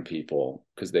MGM people,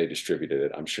 because they distributed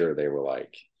it, I'm sure they were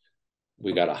like,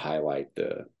 we got to highlight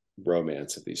the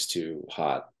romance of these two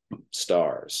hot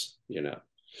stars, you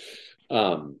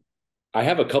know. I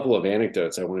have a couple of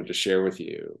anecdotes I wanted to share with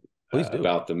you Please do.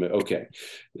 about them. Okay.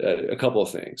 A couple of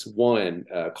things. One,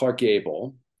 Clark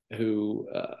Gable, who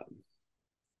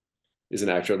is an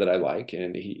actor that I like,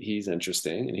 and he's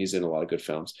interesting, and he's in a lot of good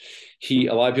films. A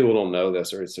lot of people don't know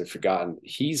this, or it's forgotten.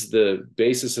 He's the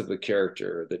basis of the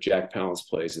character that Jack Palance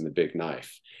plays in The Big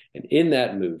Knife. And in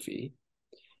that movie,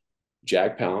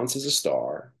 Jack Palance is a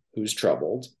star who's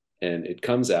troubled, and it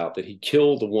comes out that he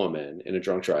killed a woman in a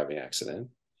drunk driving accident,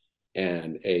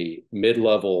 and a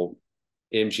mid-level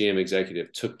MGM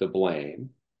executive took the blame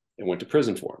and went to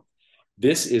prison for him.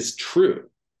 This is true.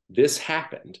 This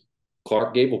happened.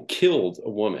 Clark Gable killed a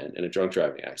woman in a drunk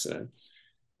driving accident,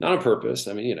 not on purpose.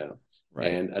 I mean,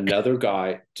 right. And another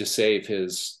guy, to save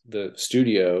the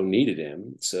studio needed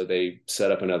him, so they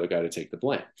set up another guy to take the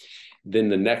blame. Then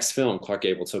the next film Clark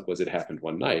Gable took was It Happened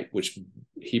One Night, which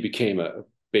he became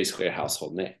basically a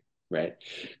household name, right?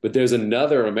 But there's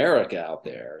another America out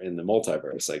there in the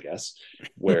multiverse, I guess,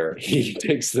 where he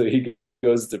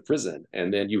goes to prison.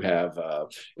 And then you have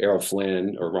Errol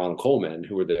Flynn or Ron Coleman,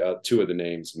 who were the two of the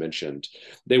names mentioned.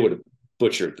 They would have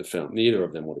butchered the film. Neither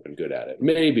of them would have been good at it.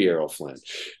 Maybe Errol Flynn.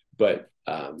 But,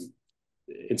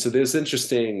 and so there's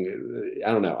interesting,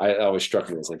 I don't know, I always struck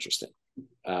me as interesting.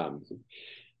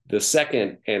 The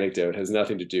second anecdote has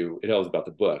nothing to do, it was about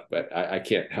the book, but I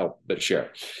can't help but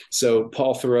share. So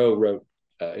Paul Theroux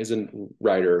is a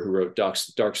writer who wrote Dark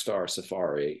Star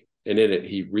Safari, and in it,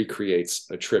 he recreates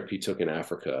a trip he took in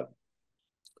Africa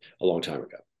a long time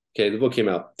ago. Okay, the book came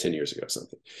out 10 years ago,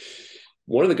 something.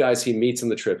 One of the guys he meets on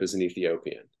the trip is an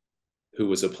Ethiopian who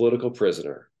was a political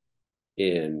prisoner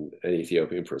in an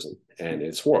Ethiopian prison, and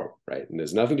it's horrible, right? And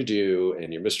there's nothing to do,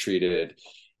 and you're mistreated,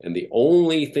 and the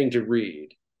only thing to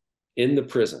read in the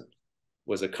prison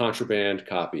was a contraband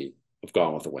copy of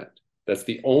Gone with the Wind. That's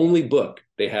the only book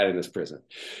they had in this prison.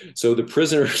 So the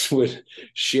prisoners would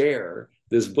share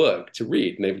this book to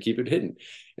read, and they would keep it hidden.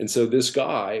 And so this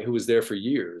guy who was there for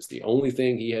years, the only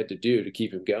thing he had to do to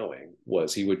keep him going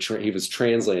was he was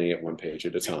translating it one page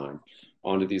at a time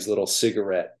onto these little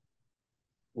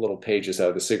pages out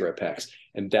of the cigarette packs.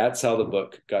 And that's how the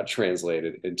book got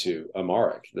translated into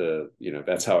Amharic.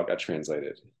 That's how it got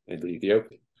translated into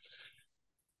Ethiopian.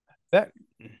 That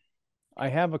I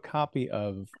have a copy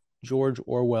of George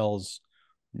Orwell's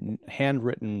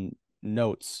handwritten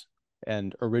notes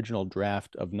and original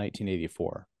draft of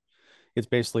 1984. It's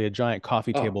basically a giant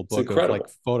coffee table book of like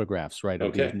photographs, right,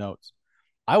 of these notes.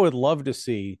 I would love to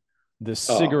see the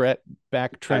cigarette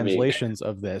back translations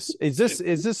of this. Is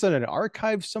this in an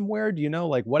archive somewhere? Do you know,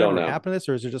 like, whatever happened to this,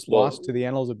 or is it just lost to the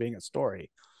annals of being a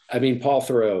story? I mean, Paul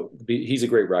Theroux, he's a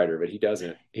great writer, but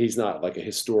he's not like a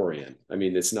historian. I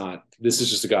mean, this is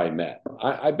just a guy I met.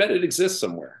 I bet it exists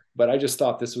somewhere, but I just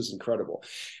thought this was incredible.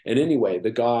 And anyway, the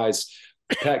guys,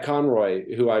 Pat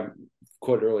Conroy, who I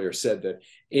quoted earlier, said that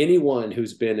anyone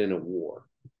who's been in a war,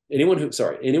 anyone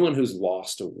who's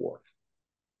lost a war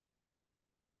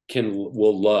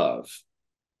will love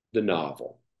the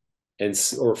novel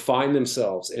or find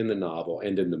themselves in the novel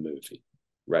and in the movie.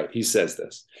 right? He says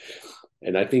this.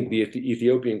 And I think the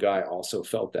Ethiopian guy also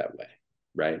felt that way,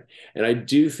 right? And I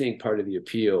do think part of the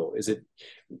appeal is it,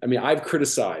 I mean, I've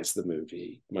criticized the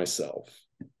movie myself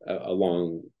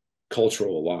along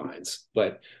cultural lines,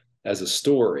 but as a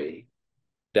story,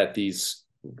 that these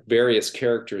various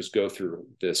characters go through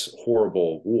this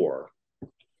horrible war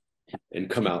and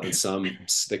come out, and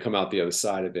they come out the other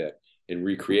side of it and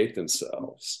recreate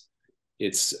themselves.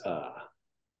 It's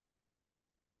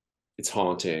it's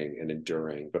haunting and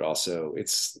enduring, but also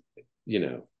it's, you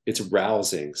know, it's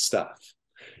rousing stuff.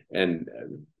 And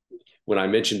when I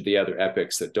mentioned the other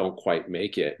epics that don't quite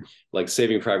make it, like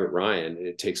Saving Private Ryan,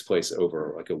 it takes place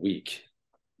over like a week,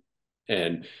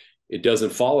 and it doesn't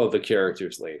follow the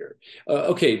characters later.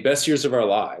 Okay, Best Years of Our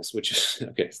Lives, which is,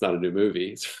 okay, it's not a new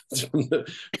movie. It's from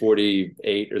the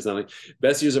 48 or something.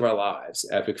 Best Years of Our Lives,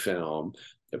 epic film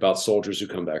about soldiers who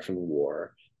come back from the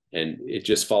war. And it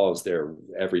just follows their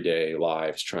everyday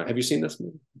lives trying. Have you seen this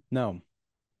movie? No.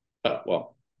 Oh,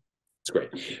 well, it's great.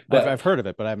 But I've heard of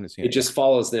it, but I haven't seen it. It just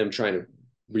follows them trying to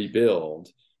rebuild.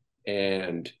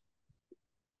 And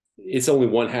it's only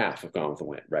one half of Gone with the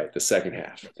Wind, right? The second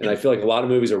half. And I feel like a lot of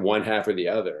movies are one half or the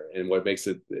other. And what makes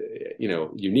it, you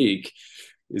know, unique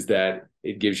is that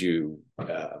it gives you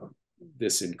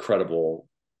this incredible.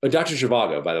 Oh, Dr.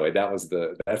 Zhivago, by the way, that's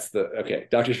the okay.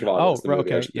 Dr. Zhivago. Oh,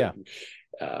 okay, yeah.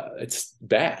 It's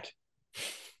bad.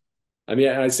 I mean,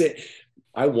 I say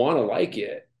I want to like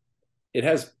it. It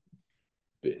has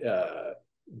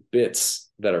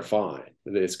bits that are fine.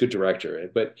 It's good director,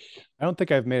 but I don't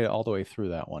think I've made it all the way through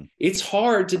that one. It's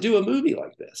hard to do a movie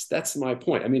like this. That's my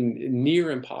point. I mean, near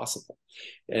impossible.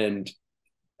 And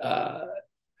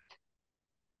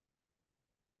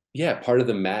yeah, part of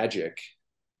the magic.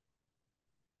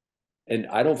 And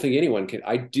I don't think anyone can,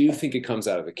 I do think it comes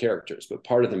out of the characters, but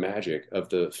part of the magic of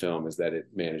the film is that it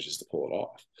manages to pull it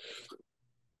off.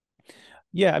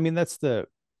 Yeah, I mean, there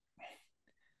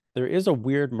is a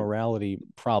weird morality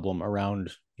problem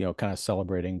around, you know, kind of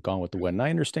celebrating Gone with the Wind. And I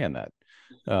understand that.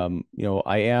 You know,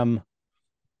 I am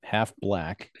half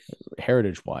Black,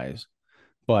 heritage wise,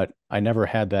 but I never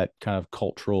had that kind of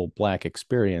cultural Black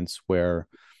experience where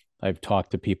I've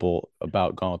talked to people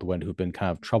about Gone with the Wind who've been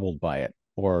kind of troubled by it,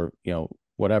 or, you know,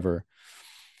 whatever.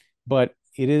 But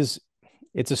it's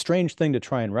a strange thing to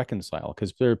try and reconcile,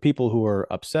 because there are people who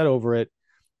are upset over it.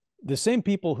 The same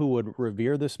people who would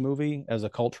revere this movie as a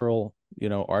cultural, you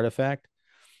know, artifact.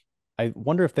 I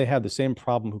wonder if they have the same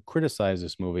problem who criticize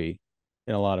this movie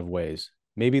in a lot of ways.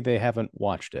 Maybe they haven't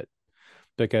watched it,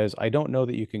 because I don't know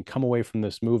that you can come away from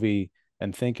this movie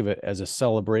and think of it as a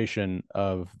celebration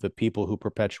of the people who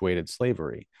perpetuated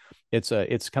slavery. It's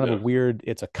kind of a weird,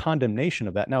 it's a condemnation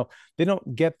of that. Now, they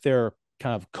don't get their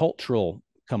kind of cultural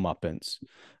comeuppance.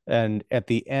 And at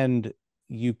the end,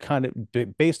 you kind of,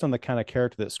 based on the kind of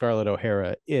character that Scarlett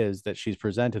O'Hara is, that she's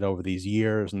presented over these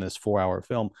years in this 4-hour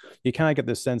film, you kind of get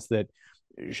this sense that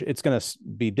it's going to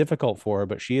be difficult for her,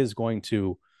 but she is going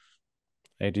to,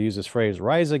 I hate to use this phrase,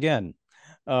 rise again.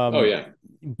 Oh yeah.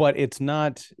 But it's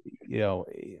not, you know,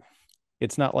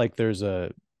 it's not like there's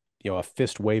a, you know, a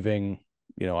fist waving,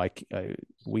 you know,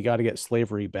 we got to get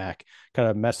slavery back kind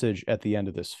of message at the end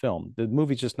of this film. The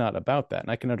movie's just not about that. And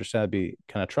I can understand it'd be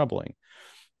kind of troubling,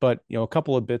 but, you know, a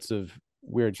couple of bits of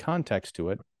weird context to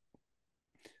it.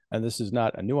 And this is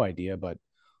not a new idea, but,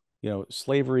 you know,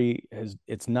 slavery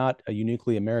it's not a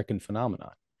uniquely American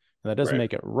phenomenon. And that doesn't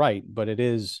make it right, but it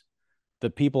is the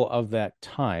people of that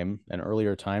time and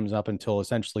earlier times, up until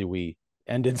essentially we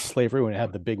ended slavery when it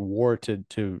had the big war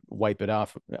to wipe it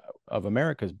off of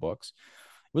America's books.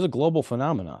 It was a global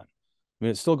phenomenon. I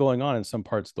mean, it's still going on in some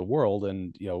parts of the world,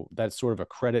 and, you know, that's sort of a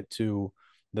credit to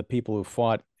the people who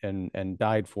fought and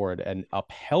died for it and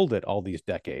upheld it all these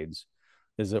decades,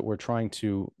 is that we're trying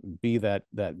to be that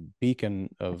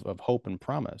beacon of hope and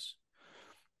promise.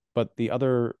 But the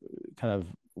other kind of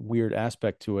weird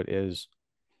aspect to it is,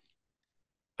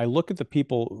 I look at the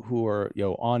people who are, you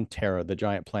know, on Terra, the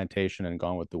giant plantation, and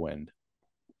Gone with the Wind.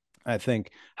 I think,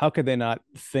 how could they not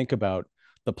think about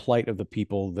the plight of the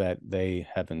people that they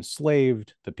have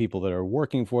enslaved, the people that are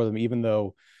working for them, even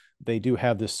though they do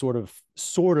have this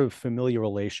sort of familiar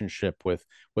relationship with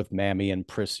Mammy and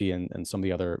Prissy and some of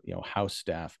the other, you know, house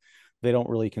staff. They don't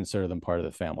really consider them part of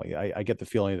the family. I get the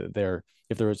feeling that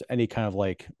if there was any kind of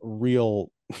like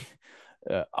real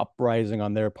uprising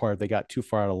on their part, if they got too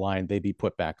far out of line, they'd be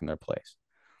put back in their place.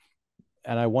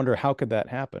 And I wonder, how could that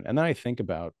happen? And then I think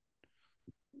about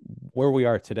where we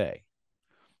are today,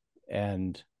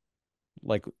 and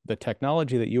like the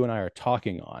technology that you and I are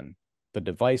talking on, the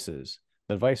devices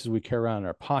we carry around in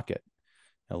our pocket,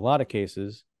 in a lot of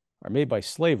cases are made by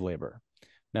slave labor.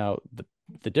 Now,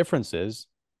 the difference is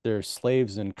they're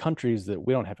slaves in countries that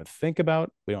we don't have to think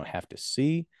about, we don't have to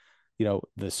see.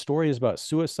 The stories about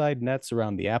suicide nets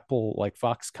around the Apple, like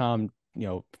Foxconn,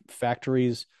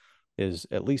 factories is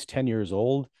at least 10 years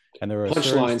old. And there are a surge.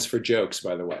 Punchlines for jokes,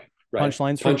 by the way, right?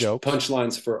 Punchlines for jokes.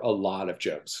 Punchlines for a lot of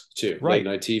jokes too. Late Right.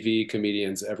 night TV,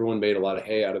 comedians, everyone made a lot of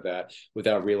hay out of that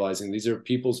without realizing these are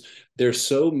people's, they're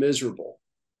so miserable.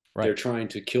 Right. They're trying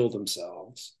to kill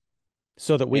themselves.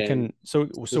 So that we can,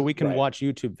 we can right. watch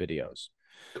YouTube videos.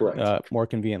 Correct. More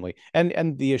conveniently.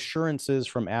 And the assurances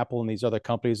from Apple and these other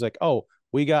companies, like, oh,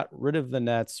 we got rid of the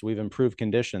nets, we've improved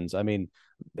conditions. I mean,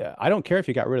 I don't care if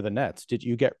you got rid of the nets. Did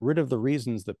you get rid of the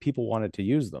reasons that people wanted to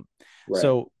use them? Right.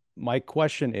 So my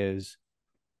question is,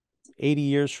 80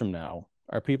 years from now,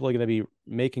 are people going to be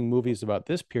making movies about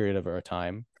this period of our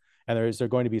time? And is there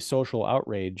going to be social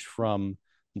outrage from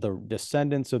the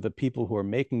descendants of the people who are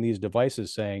making these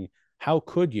devices saying, how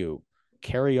could you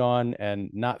carry on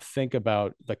and not think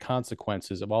about the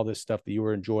consequences of all this stuff that you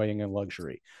were enjoying in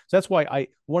luxury? So that's why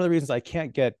one of the reasons I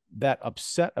can't get that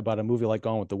upset about a movie like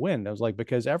Gone with the Wind, I was like,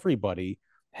 because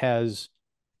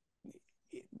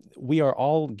we are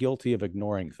all guilty of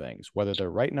ignoring things, whether they're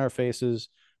right in our faces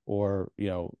or,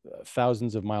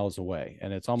 thousands of miles away.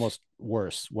 And it's almost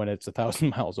worse when it's 1,000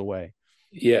 miles away.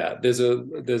 Yeah. There's a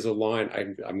line, I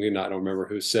don't remember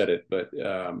who said it, but,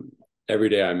 every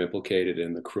day I'm implicated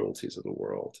in the cruelties of the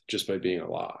world just by being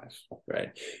alive.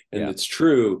 Right. And it's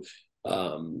true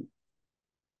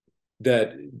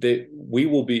that we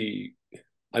will be,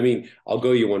 I'll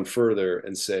go you one further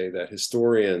and say that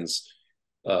historians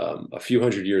a few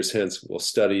hundred years hence will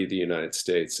study the United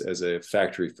States as a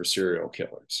factory for serial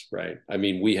killers, right?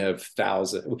 We have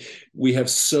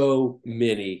so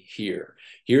many here.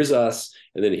 Here's us,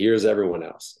 and then here's everyone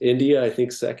else. India, I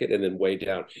think, second, and then way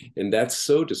down. And that's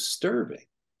so disturbing.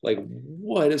 Like,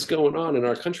 what is going on in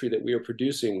our country that we are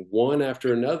producing one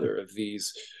after another of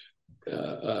these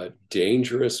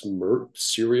dangerous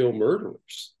serial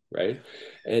murderers? Right.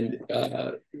 And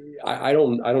I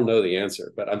don't know the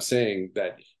answer, but I'm saying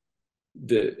that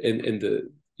the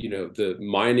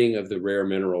mining of the rare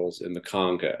minerals in the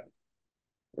Congo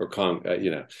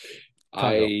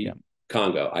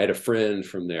Congo. I had a friend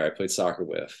from there I played soccer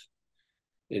with,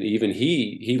 and even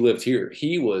he lived here.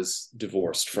 He was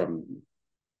divorced from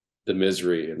the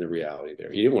misery and the reality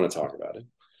there. He didn't want to talk about it.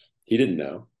 He didn't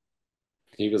know.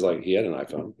 He was like, he had an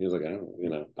iPhone. He was like, I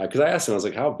don't, because I asked him, I was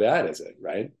like, how bad is it?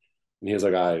 Right. And he was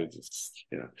like,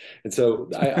 and so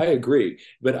I agree,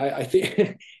 but I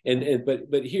think,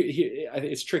 but here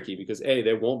it's tricky because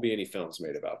there won't be any films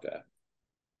made about that.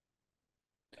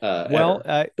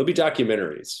 There'll be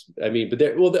documentaries. But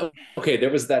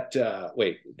there was that,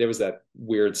 there was that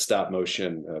weird stop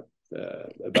motion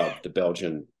about the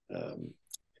Belgian, what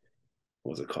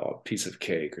was it called? Piece of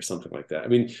Cake or something like that.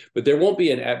 But there won't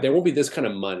be this kind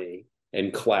of money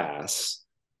and class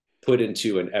put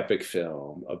into an epic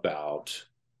film about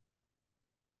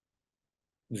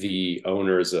the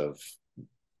owners of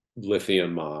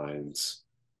lithium mines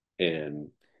in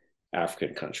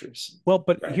African countries. Well,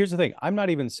 but here's the thing. I'm not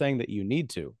even saying that you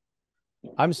need to.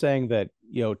 I'm saying that,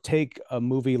 take a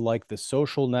movie like The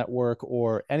Social Network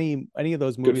or any of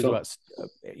those movies about,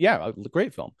 a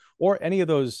great film, or any of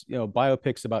those,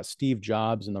 biopics about Steve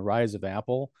Jobs and the rise of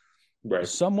Apple. Right.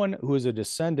 Someone who is a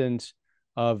descendant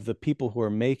of the people who are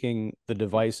making the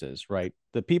devices, right?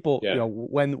 The people,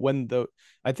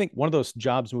 I think one of those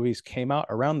Jobs movies came out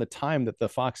around the time that the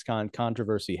Foxconn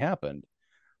controversy happened.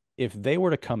 If they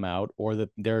were to come out, or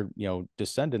their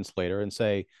descendants later, and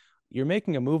say, you're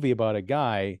making a movie about a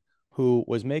guy who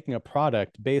was making a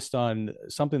product based on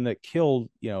something that killed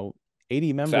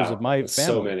 80 members of my family.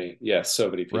 So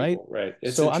many people, right?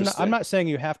 It's so I'm not saying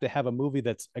you have to have a movie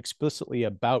that's explicitly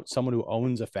about someone who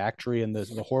owns a factory and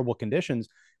the horrible conditions,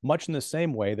 much in the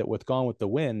same way that with Gone with the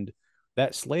Wind,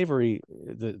 that slavery,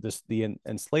 the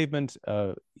enslavement,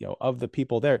 of the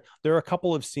people there. There are a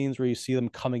couple of scenes where you see them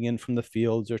coming in from the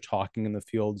fields or talking in the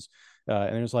fields,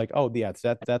 and it's like, oh yeah,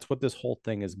 that's what this whole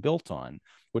thing is built on,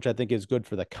 which I think is good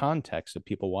for the context of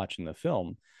people watching the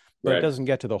film. But it doesn't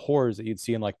get to the horrors that you'd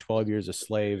see in like 12 Years a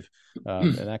Slave,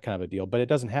 and that kind of a deal. But it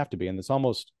doesn't have to be, and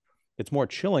it's more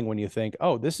chilling when you think,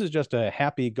 oh, this is just a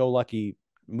happy-go-lucky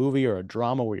movie or a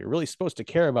drama where you're really supposed to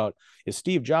care about, is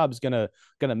Steve Jobs gonna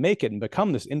make it and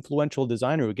become this influential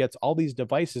designer who gets all these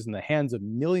devices in the hands of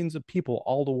millions of people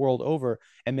all the world over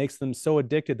and makes them so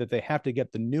addicted that they have to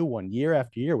get the new one year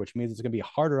after year, which means it's going to be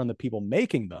harder on the people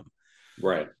making them.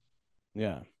 Right.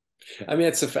 Yeah.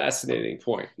 It's a fascinating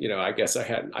point. I guess I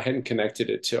hadn't connected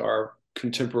it to our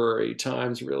contemporary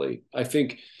times, really. I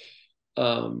think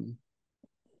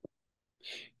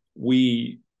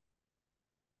we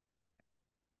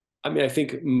I mean, I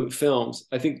think films,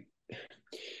 I think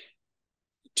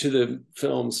to the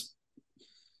films,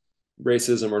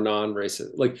 racism or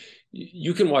non-racist, like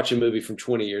you can watch a movie from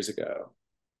 20 years ago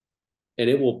and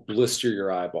it will blister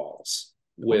your eyeballs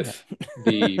Oh yeah. with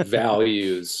the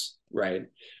values, right?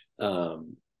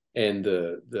 Um, and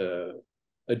the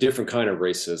a different kind of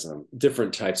racism,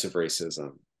 different types of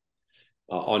racism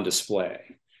on display.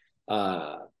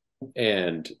 Uh,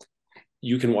 and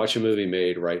you can watch a movie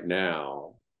made right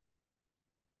now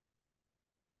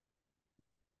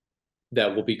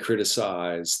that will be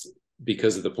criticized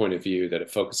because of the point of view that it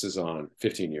focuses on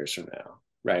 15 years from now,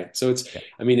 right? So it's, Yeah.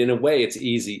 I mean, in a way it's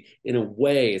easy. In a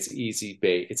way it's easy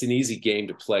bait. It's an easy game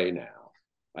to play now,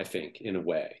 I think, in a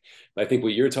way. But I think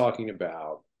what you're talking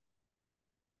about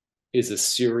is a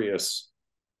serious,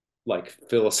 like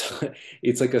philosophy.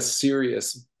 It's like a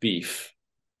serious beef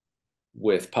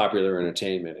with popular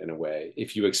entertainment in a way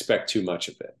if you expect too much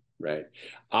of it, right?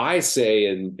 I say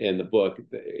in the book,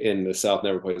 in The South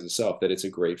Never Plays Itself, that it's a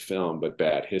great film but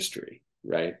bad history,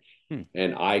 right? Hmm.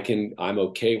 And I'm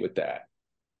okay with that.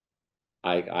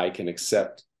 I can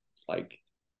accept like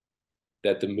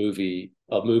that a movie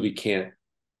can't,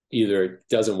 either it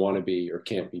doesn't want to be or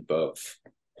can't be both.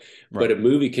 But Right. a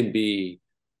movie can be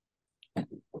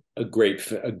a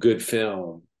good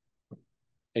film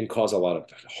and cause a lot of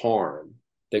harm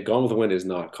that Gone with the Wind is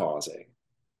not causing.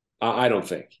 I don't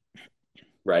think,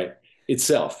 right?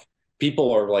 Itself.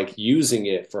 People are like using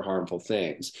it for harmful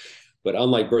things. But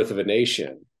unlike Birth of a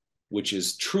Nation, which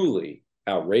is truly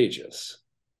outrageous,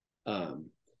 um,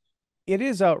 It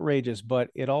is outrageous, but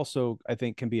it also, I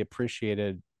think, can be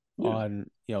appreciated yeah, on,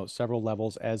 several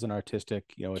levels as an artistic,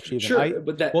 achievement. sure.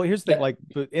 But Well, here's the thing,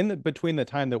 that like between the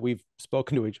time that we've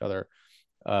spoken to each other,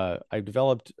 I've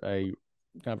developed a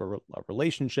kind of a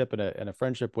relationship and a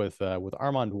friendship with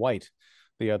Armand White,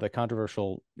 the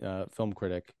controversial film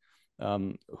critic,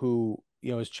 who,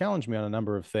 has challenged me on a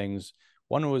number of things.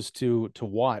 One was to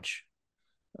watch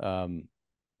um,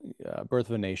 Birth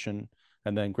of a Nation,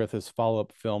 and then Griffith's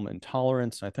follow-up film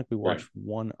Intolerance. I think we right. watched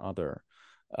one other.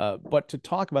 But to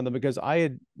talk about them, because I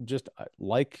had just,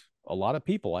 like a lot of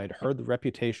people, I had heard the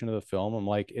reputation of the film. I'm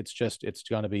like, it's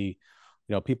going to be,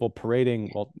 people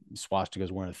parading, well,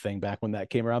 swastikas weren't a thing back when that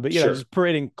came around, but Sure. just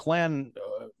parading Klan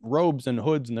robes and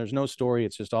hoods, and there's no story.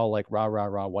 It's just all like rah, rah,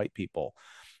 rah white people.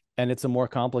 And it's a more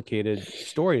complicated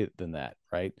story than that,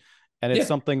 right? And it's Yeah.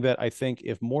 something that I think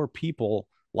if more people,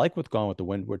 like with Gone with the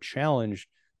Wind, were challenged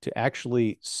to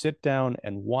actually sit down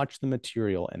and watch the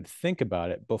material and think about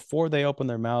it before they open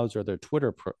their mouths or their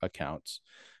Twitter accounts,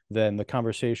 then the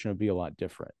conversation would be a lot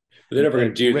different But they're never going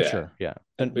to do that. richer. Yeah,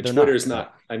 But they're not. Twitter's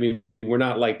not, I mean, we're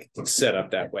not like set up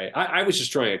that way. I was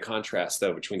just drawing a contrast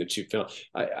though between the two films.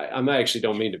 I actually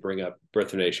don't mean to bring up Birth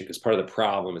of a Nation because part of the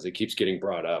problem is it keeps getting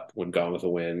brought up when Gone with the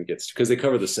Wind gets, because they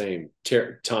cover the same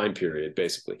time period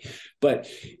basically. But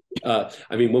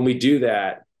I mean, when we do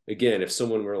that, again, if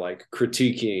someone were like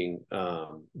critiquing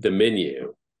The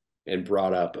Menu and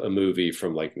brought up a movie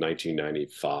from like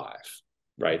 1995,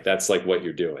 right? That's like what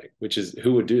you're doing, which is,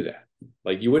 who would do that?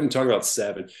 Like you wouldn't talk about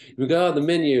Seven. You would go, oh, The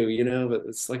Menu, but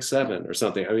it's like Seven or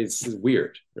something. I mean, it's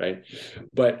weird, right?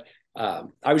 But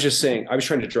I was just saying, I was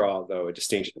trying to draw though a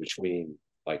distinction between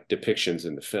like depictions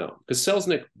in the film because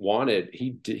Selznick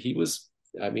he was,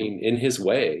 I mean, in his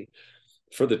way,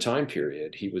 for the time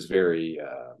period, he was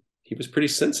pretty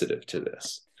sensitive to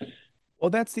this. Well,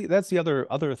 that's the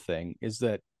other thing is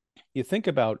that you think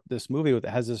about this movie that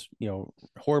has this,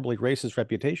 horribly racist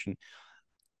reputation.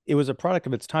 It was a product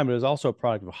of its time, but it was also a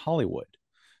product of Hollywood,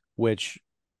 which,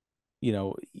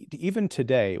 even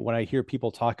today, when I hear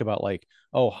people talk about like,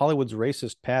 oh, Hollywood's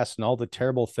racist past and all the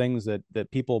terrible things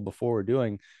that people before were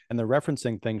doing, and they're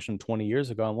referencing things from 20 years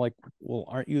ago, I'm like, well,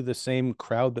 aren't you the same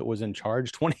crowd that was in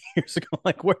charge 20 years ago?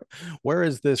 Like, where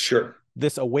is Sure.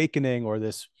 this awakening or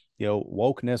this,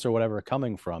 wokeness or whatever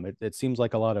coming from? It seems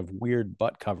like a lot of weird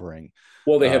butt covering.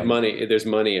 Well, they have Um, money. There's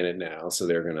money in it now, so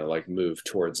they're going to like move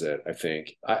towards it. I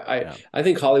think. yeah, I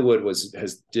think Hollywood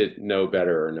has did no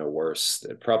better or no worse.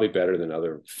 Probably better than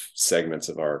other segments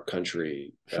of our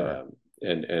country, sure.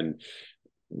 and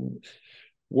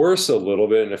worse a little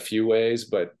bit in a few ways.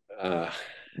 But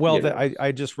Well, you know,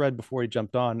 I just read before he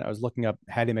jumped on. I was looking up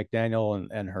Hattie McDaniel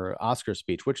and her Oscar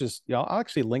speech, which is, I'll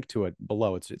actually link to it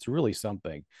below. It's really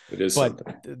something. it is But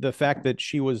something. the fact that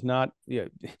she was not,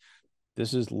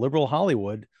 this is liberal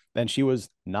Hollywood, and she was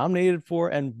nominated for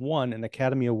and won an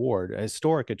Academy Award, a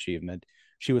historic achievement.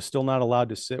 She was still not allowed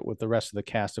to sit with the rest of the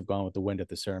cast of Gone with the Wind at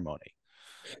the ceremony.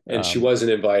 And she Um,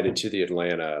 wasn't invited to the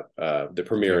Atlanta, the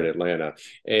premiere yeah, in Atlanta.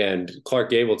 And Clark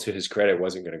Gable, to his credit,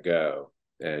 wasn't going to go.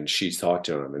 and she talked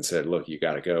to him and said, "Look, you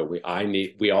got to go. We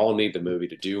all need the movie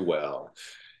to do well,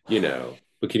 you know."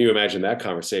 But can you imagine that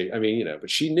conversation? I mean, but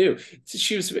she knew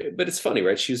she was, but it's funny,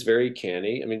 right? She was very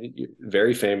canny. I mean,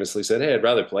 very famously said, "Hey, I'd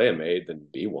rather play a maid than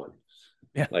be one."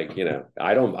 Yeah. Like,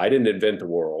 I didn't invent the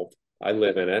world. I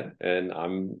live in it,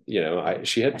 and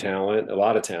she had talent, a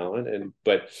lot of talent,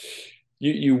 but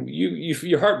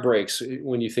your heart breaks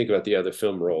when you think about the other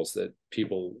film roles that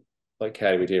people like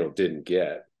Hattie McDaniel didn't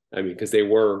get. I mean, because they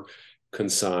were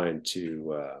consigned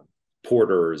to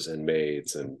porters and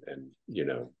maids and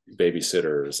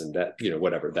babysitters and that,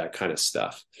 whatever, that kind of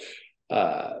stuff.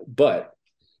 But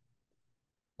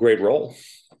great role.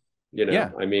 Yeah.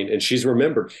 I mean, and she's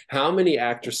remembered. How many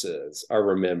actresses are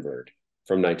remembered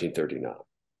from 1939,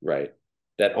 right?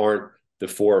 That aren't the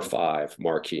 4 or 5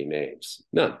 marquee names.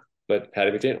 None, but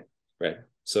Hattie McDaniel, right?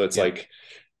 So it's like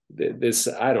this.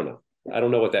 I don't know. I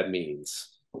don't know what that means.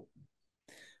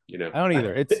 I don't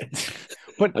either. It's,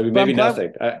 but I mean, maybe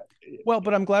nothing.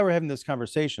 But I'm glad we're having this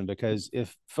conversation, because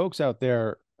if folks out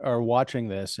there are watching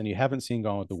this and you haven't seen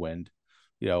Gone with the Wind,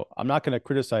 I'm not going to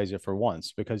criticize you for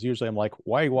once, because usually I'm like,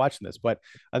 why are you watching this? But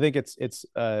I think it's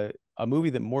a movie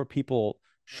that more people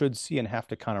should see and have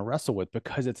to kind of wrestle with,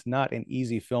 because it's not an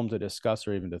easy film to discuss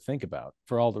or even to think about,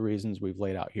 for all the reasons we've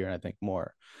laid out here, and I think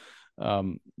more.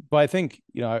 But I think,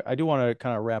 I do want to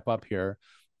kind of wrap up here.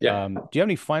 Yeah. Do you have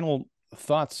any final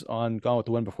thoughts on Gone with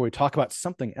the Wind before we talk about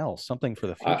something else, something for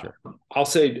the future? I'll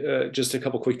say just a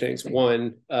couple quick things.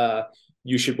 One,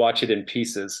 you should watch it in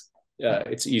pieces.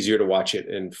 It's easier to watch it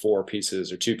in 4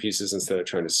 pieces or 2 pieces instead of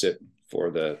trying to sit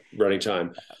for the running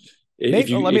time. Let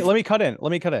me cut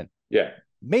in. Yeah.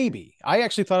 Maybe. I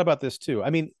actually thought about this too.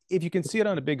 I mean, if you can see it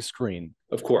on a big screen,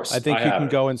 of course, I think you can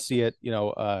go and see it, in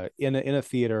a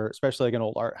theater, especially like an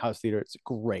old art house theater. It's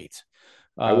great.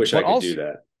 I wish I could do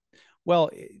that.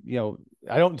 Well,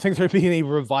 I don't think there'd be any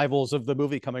revivals of the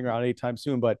movie coming around anytime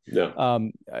soon, but no.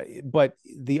 But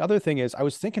the other thing is, I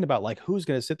was thinking about like, who's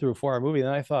going to sit through a 4-hour movie, and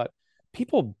I thought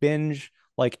people binge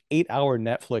like 8-hour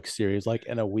Netflix series like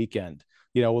in a weekend.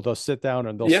 They'll sit down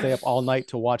and they'll stay up all night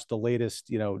to watch the latest,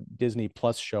 Disney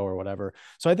Plus show or whatever.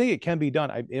 So I think it can be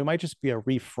done. It might just be a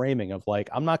reframing of like,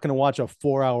 I'm not going to watch a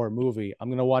 4-hour movie. I'm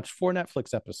going to watch 4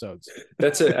 Netflix episodes.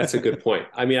 That's a good point.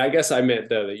 I mean, I guess I meant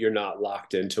though that you're not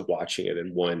locked into watching it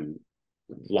in one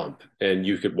lump, and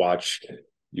you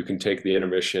can take the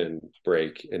intermission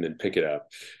break and then pick it up.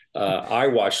 I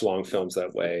watch long films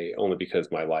that way only because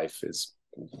my life is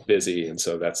busy, and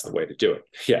so that's the way to do it.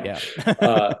 Yeah.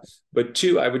 But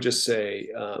 2, I would just say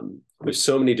there's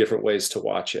so many different ways to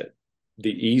watch it.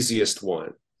 The easiest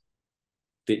one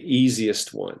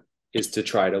is to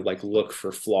try to like look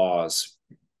for flaws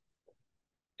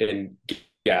and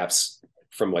gaps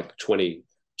from like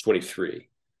 2023,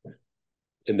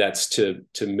 and that's to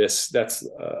miss. That's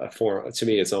a form, to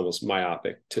me, it's almost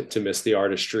myopic to miss the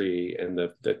artistry and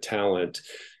the talent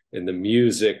and the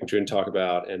music, which we didn't talk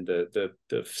about, and the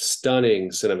stunning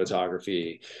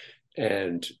cinematography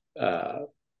and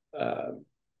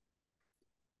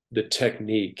the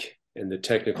technique and the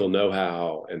technical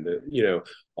know-how, and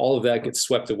all of that gets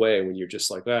swept away when you're just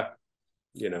like,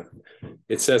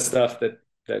 it says stuff that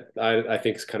I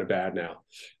think is kind of bad now.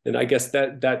 And I guess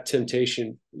that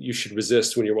temptation you should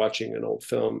resist when you're watching an old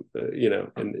film,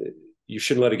 and you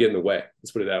shouldn't let it get in the way.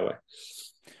 Let's put it that way.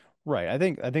 Right. I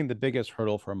think the biggest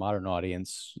hurdle for a modern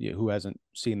audience who hasn't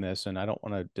seen this, and I don't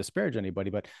want to disparage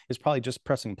anybody, but is probably just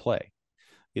pressing play.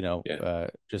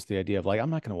 Just the idea of like,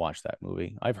 I'm not going to watch that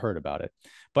movie. I've heard about it.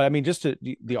 But I mean, just to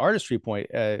the artistry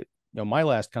point, my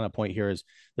last kind of point here is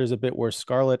there's a bit where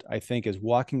Scarlett, I think, is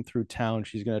walking through town.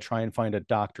 She's going to try and find a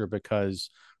doctor because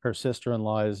her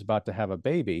sister-in-law is about to have a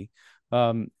baby.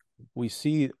 We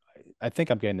see, I think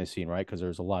I'm getting this scene right, because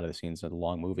there's a lot of the scenes in the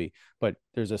long movie, but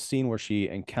there's a scene where she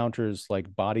encounters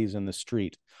like bodies in the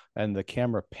street, and the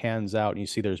camera pans out and you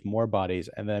see there's more bodies.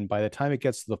 And then by the time it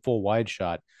gets to the full wide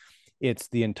shot, it's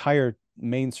the entire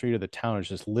main street of the town is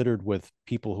just littered with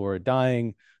people who are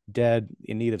dying, dead,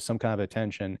 in need of some kind of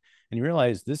attention. And you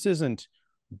realize this isn't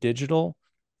digital.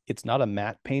 It's not a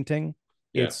matte painting.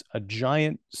 Yeah. It's a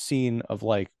giant scene of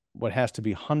like what has to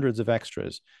be hundreds of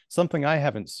extras, something I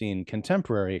haven't seen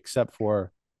contemporary except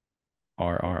for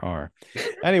RRR.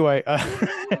 Anyway.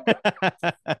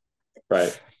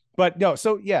 Right. But no,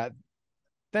 so yeah,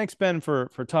 thanks, Ben, for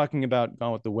talking about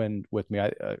Gone with the Wind with me.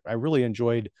 I really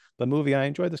enjoyed the movie. I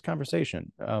enjoyed this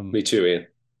conversation. Me too, Ian.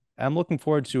 I'm looking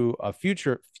forward to a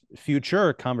future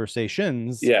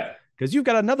conversations. Yeah. Because you've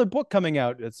got another book coming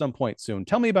out at some point soon.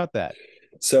 Tell me about that.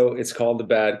 So it's called The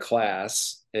Bad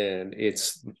Class, and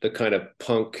it's the kind of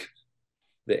punk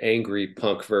the angry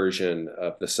punk version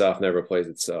of The South Never Plays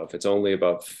Itself. It's only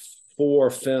about 4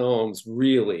 films,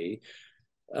 really.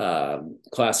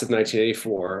 Class of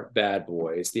 1984, Bad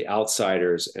Boys, The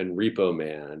Outsiders, and Repo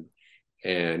Man.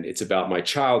 And it's about my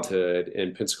childhood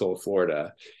in Pensacola,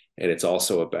 Florida. And it's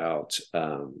also about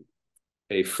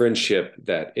a friendship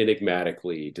that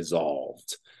enigmatically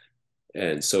dissolved.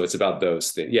 And so it's about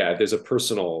those things. Yeah, there's a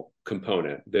personal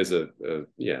component. There's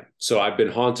yeah. So I've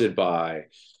been haunted by,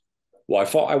 well,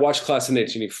 I watched Class of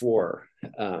 1984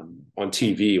 on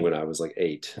TV when I was like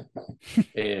 8.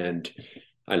 And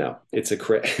I know it's a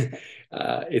great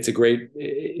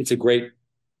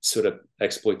sort of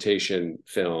exploitation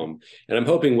film, and I'm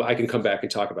hoping I can come back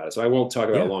and talk about it. So I won't talk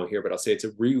about it long here, but I'll say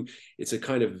it's a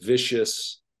kind of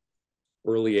vicious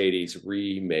early 80s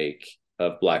remake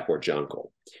of Blackboard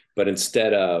Jungle, but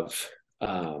instead of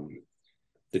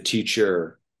the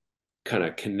teacher kind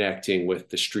of connecting with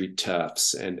the street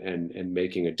toughs and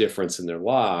making a difference in their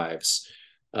lives,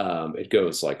 it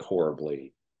goes like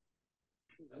horribly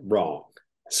wrong.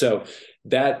 So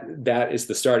that is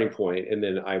the starting point, and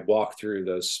then I walk through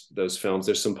those films.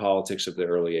 There's some politics of the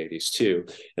early 80s too,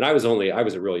 and I was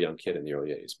a real young kid in the early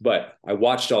 80s, but I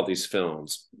watched all these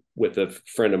films with a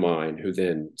friend of mine who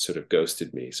then sort of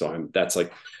ghosted me. So that's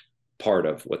like part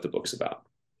of what the book's about.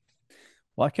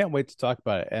 Well, I can't wait to talk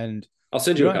about it, and I'll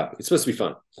send you a copy. It's supposed to be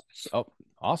fun. Oh,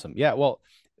 awesome! Yeah, well,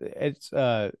 it's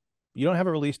you don't have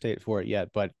a release date for it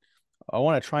yet, but I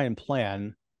want to try and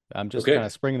plan. I'm just kind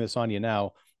of springing this on you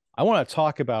now. I want to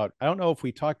talk about, I don't know if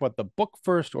we talk about the book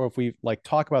first or if we like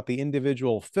talk about the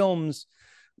individual films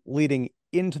leading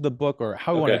into the book, or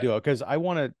how we want to do it. Because I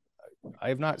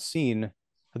have not seen,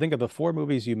 I think of the 4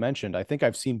 movies you mentioned, I think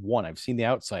I've seen one. I've seen The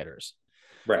Outsiders.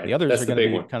 Right. The others are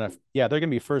going to be kind of, they're going to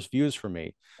be first views for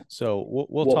me. So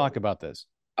we'll talk about this.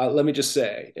 Let me just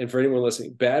say, and for anyone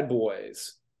listening, Bad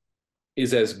Boys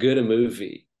is as good a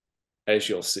movie as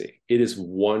you'll see. It is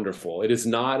wonderful. It is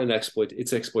not it's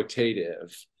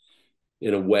exploitative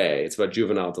in a way. It's about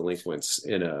juvenile delinquents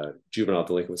in a juvenile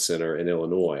delinquent center in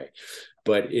Illinois,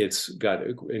 but it's got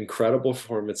incredible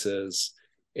performances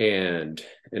and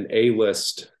an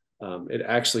A-list. It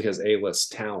actually has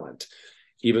A-list talent,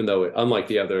 even though unlike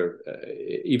the other,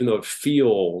 even though it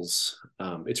feels,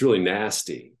 it's really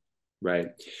nasty, right?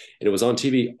 And it was on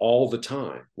TV all the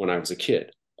time when I was a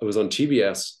kid. It was on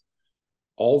TBS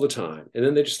all the time, and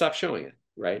then they just stopped showing it,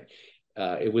 right?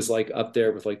 It was like up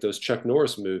there with like those Chuck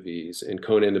Norris movies and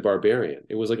Conan the Barbarian.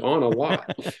 It was like on a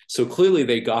lot. So clearly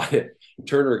they got it.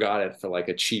 Turner got it for like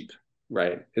a cheap,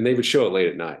 right? And they would show it late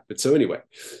at night. But so anyway,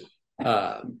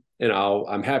 and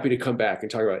I'm happy to come back and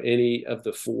talk about any of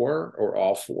the 4 or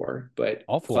all 4, but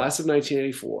all 4. Class of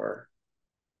 1984,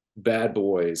 Bad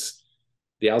Boys,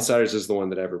 The Outsiders is the one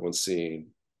that everyone's seen,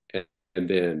 and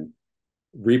then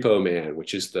Repo Man,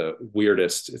 which is the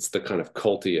weirdest. It's the kind of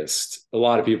cultiest. A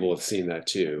lot of people have seen that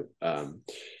too. And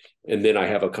then I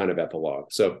have a kind of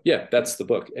epilogue. So yeah, that's the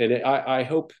book. And I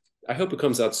hope it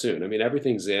comes out soon. I mean,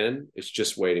 everything's in. It's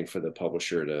just waiting for the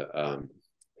publisher to,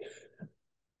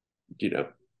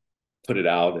 put it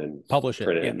out and publish it.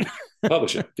 Print it.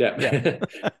 Publish it. Yeah. Yeah.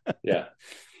 Yeah.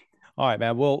 All right,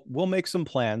 man. We'll make some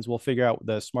plans. We'll figure out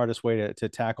the smartest way to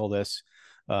tackle this.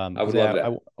 I would love that.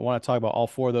 I want to talk about all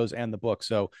 4 of those and the book.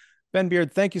 So, Ben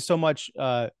Beard, thank you so much.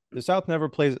 The South Never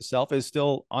Plays Itself is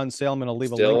still on sale. I'm going to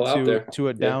leave a link to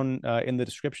it down in the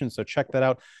description. So check that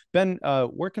out. Ben,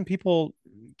 where can people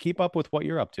keep up with what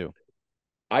you're up to?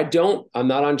 I'm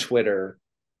not on Twitter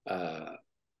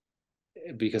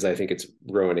because I think it's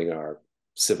ruining our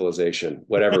civilization,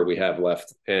 whatever we have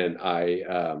left. And I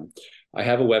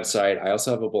have a website. I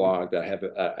also have a blog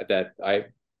that I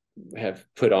have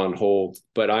put on hold,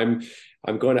 but I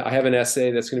have an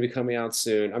essay that's going to be coming out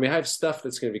soon. I mean, I have stuff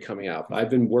that's going to be coming out.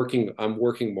 I'm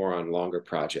working more on longer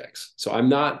projects. So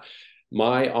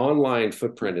my online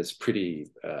footprint is pretty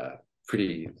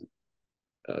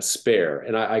spare.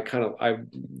 And I'm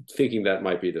thinking that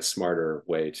might be the smarter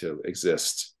way to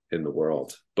exist in the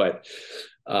world. But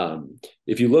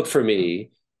if you look for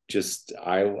me,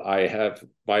 I have,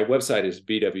 my website is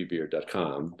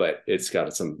bwbeard.com, but it's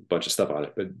got some bunch of stuff on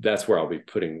it, but that's where I'll be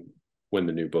putting when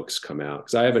the new books come out.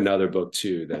 Cause I have another book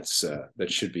too, that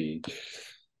should be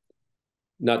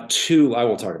I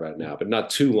won't talk about it now, but not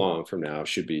too long from now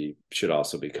should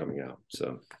also be coming out.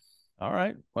 So. All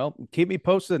right. Well, keep me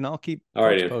posted and I'll keep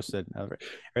posted.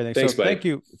 Everything. Thanks, so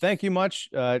buddy. Thank you much.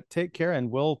 Take care and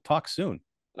we'll talk soon.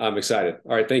 I'm excited.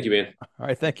 All right. Thank you, man. All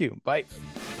right. Thank you. Bye.